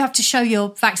you have to show your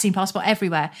vaccine passport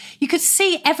everywhere. You could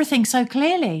see everything so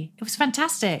clearly. It was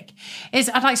fantastic.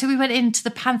 So we went into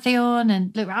the Pantheon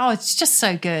and look, it's just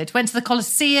so good. Went to the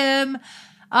Colosseum.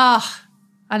 I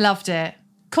loved it.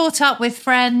 Caught up with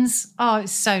friends. Oh,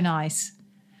 it's so nice.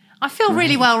 I feel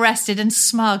really well rested and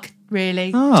smug,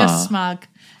 really. Just smug.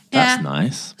 That's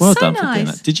nice. Well done for doing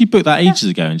that. Did you book that ages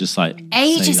ago and just like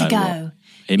ages say, ago?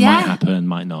 It might happen,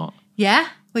 might not. Yeah,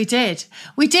 we did.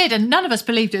 And none of us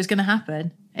believed it was going to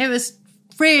happen. It was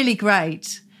really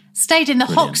great. Stayed in the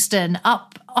Hoxton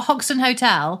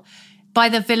Hotel by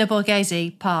the Villa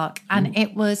Borghese Park, and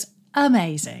it was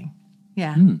amazing.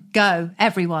 Yeah, go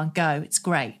everyone, go. It's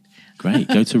great. Great.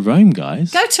 Go to Rome,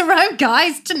 guys. Go to Rome,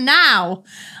 guys, to now.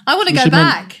 I want to go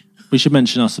back. We should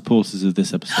mention our supporters of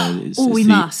this episode. It's we the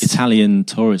must. Italian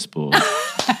Tourist Board.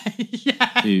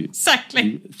 Exactly.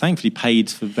 Who thankfully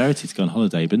paid for Verity to go on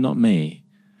holiday, but not me.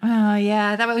 Oh,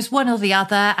 yeah. That was one or the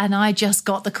other, and I just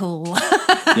got the call.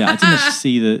 Yeah, I didn't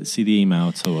actually see the email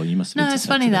at all. You must have No, it's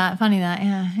funny that.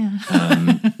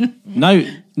 Yeah. No,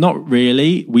 not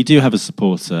really. We do have a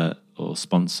supporter or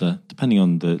sponsor, depending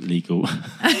on the legal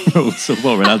rules of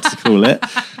what we're allowed to call it.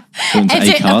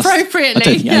 Edit appropriately. I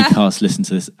don't think Acast listen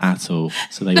to this at all,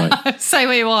 so they won't. Say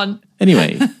what you want.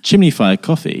 Anyway, Chimney Fire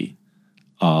Coffee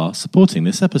are supporting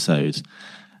this episode.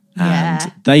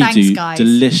 And they do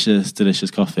delicious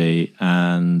coffee,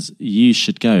 and you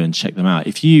should go and check them out.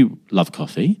 If you love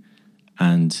coffee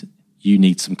and you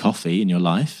need some coffee in your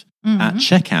life, at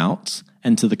checkout,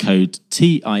 enter the code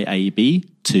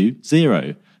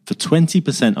TIAB20 for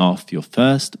 20% off your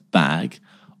first bag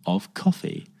of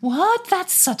coffee. What?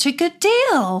 That's such a good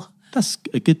deal. That's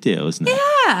a good deal, isn't it?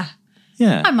 Yeah.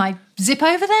 Yeah. I might zip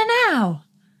over there now.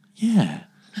 Yeah.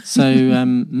 So,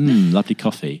 lovely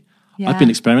coffee. Yeah. I've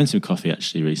been experimenting with coffee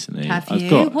actually recently. Have I've you?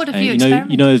 got What have you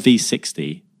experimented? You know a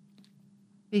V60?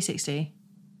 V60.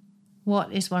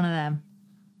 What is one of them?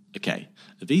 Okay.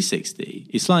 A V60,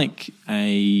 it's like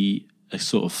a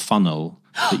sort of funnel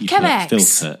that you Chemex. put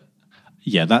filter.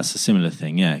 Yeah, that's a similar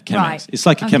thing. Yeah, Chemex. Right. It's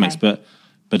like a Chemex, but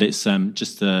it's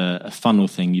just a funnel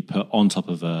thing you put on top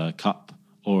of a cup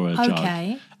or a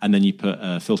jug, and then you put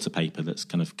a filter paper that's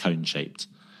kind of cone shaped.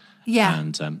 Yeah.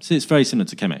 And so it's very similar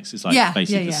to Chemex. It's like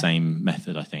basically the same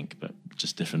method, I think, but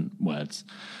just different words.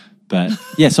 But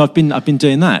yeah, so I've been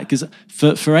doing that because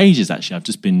for ages actually I've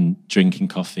just been drinking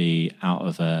coffee out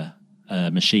of a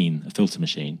machine, a filter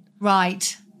machine.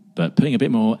 Right. But putting a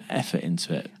bit more effort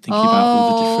into it, thinking about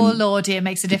all the different... Oh, Lordy, it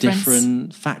makes a difference.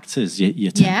 Different factors,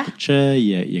 your temperature,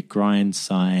 your grind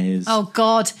size. Oh,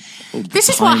 God. This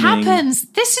is what happens.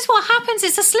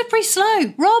 It's a slippery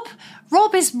slope.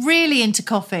 Rob is really into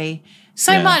coffee.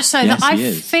 So much so that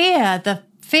I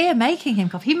fear making him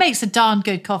coffee. He makes a darn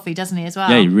good coffee, doesn't he, as well?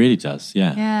 Yeah, he really does,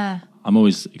 yeah. Yeah. I'm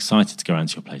always excited to go around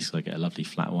to your place because I get a lovely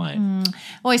flat white.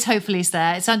 Always hopefully he's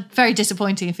there. It's very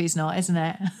disappointing if he's not, isn't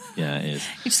it? Yeah, it is.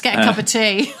 You just get a cup of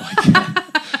tea.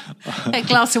 A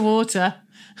glass of water.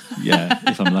 Yeah,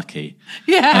 if I'm lucky.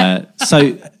 Yeah.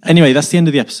 So anyway, that's the end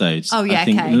of the episode. Oh, yeah, I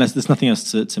think, okay. unless there's nothing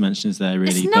else to mention, is there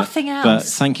really? There's nothing else. But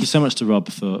thank you so much to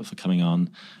Rob for coming on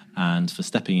and for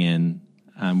stepping in.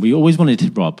 We always wanted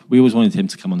him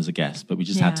to come on as a guest, but we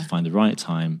just had to find the right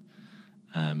time.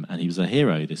 And he was a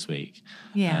hero this week.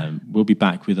 Yeah. We'll be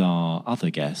back with our other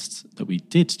guests that we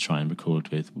did try and record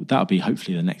with. That'll be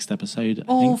hopefully the next episode.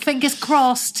 I think. Fingers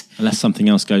crossed. Unless something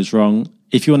else goes wrong.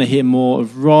 If you want to hear more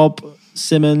of Rob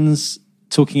Simmons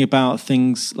talking about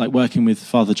things like working with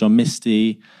Father John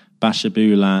Misty, Basha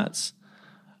Bulat,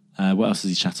 what else does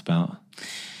he chat about?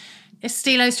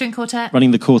 Estilo String Quartet.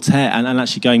 Running the quartet and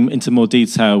actually going into more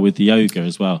detail with the yoga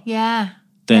as well. Yeah.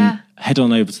 Then head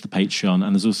on over to the Patreon,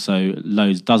 and there's also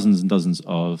dozens and dozens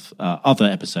of other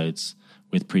episodes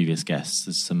with previous guests.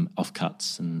 There's some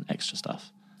offcuts and extra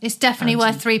stuff. It's definitely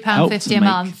worth £3.50 a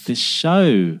month. This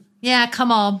show. Yeah,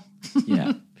 come on.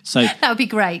 Yeah. So that would be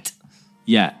great.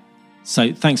 Yeah.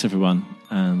 So thanks everyone,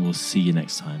 and we'll see you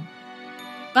next time.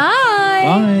 Bye.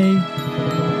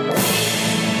 Bye.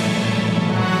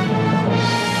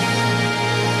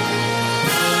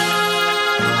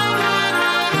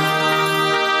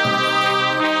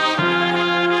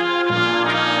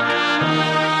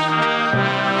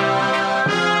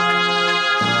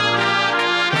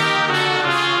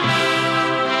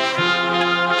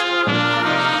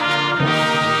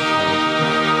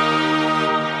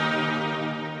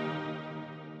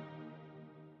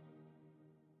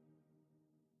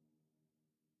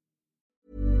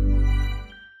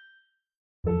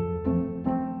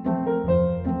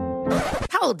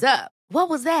 Hold up. What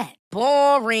was that?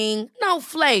 Boring. No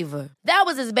flavor. That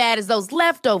was as bad as those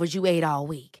leftovers you ate all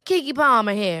week. Keke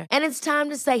Palmer here, and it's time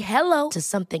to say hello to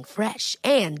something fresh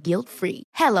and guilt-free.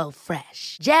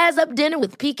 HelloFresh. Jazz up dinner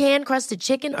with pecan-crusted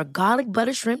chicken or garlic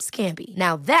butter shrimp scampi.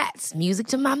 Now that's music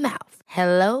to my mouth.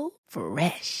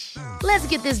 HelloFresh. Let's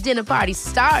get this dinner party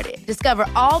started. Discover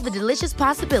all the delicious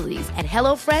possibilities at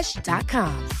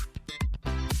HelloFresh.com.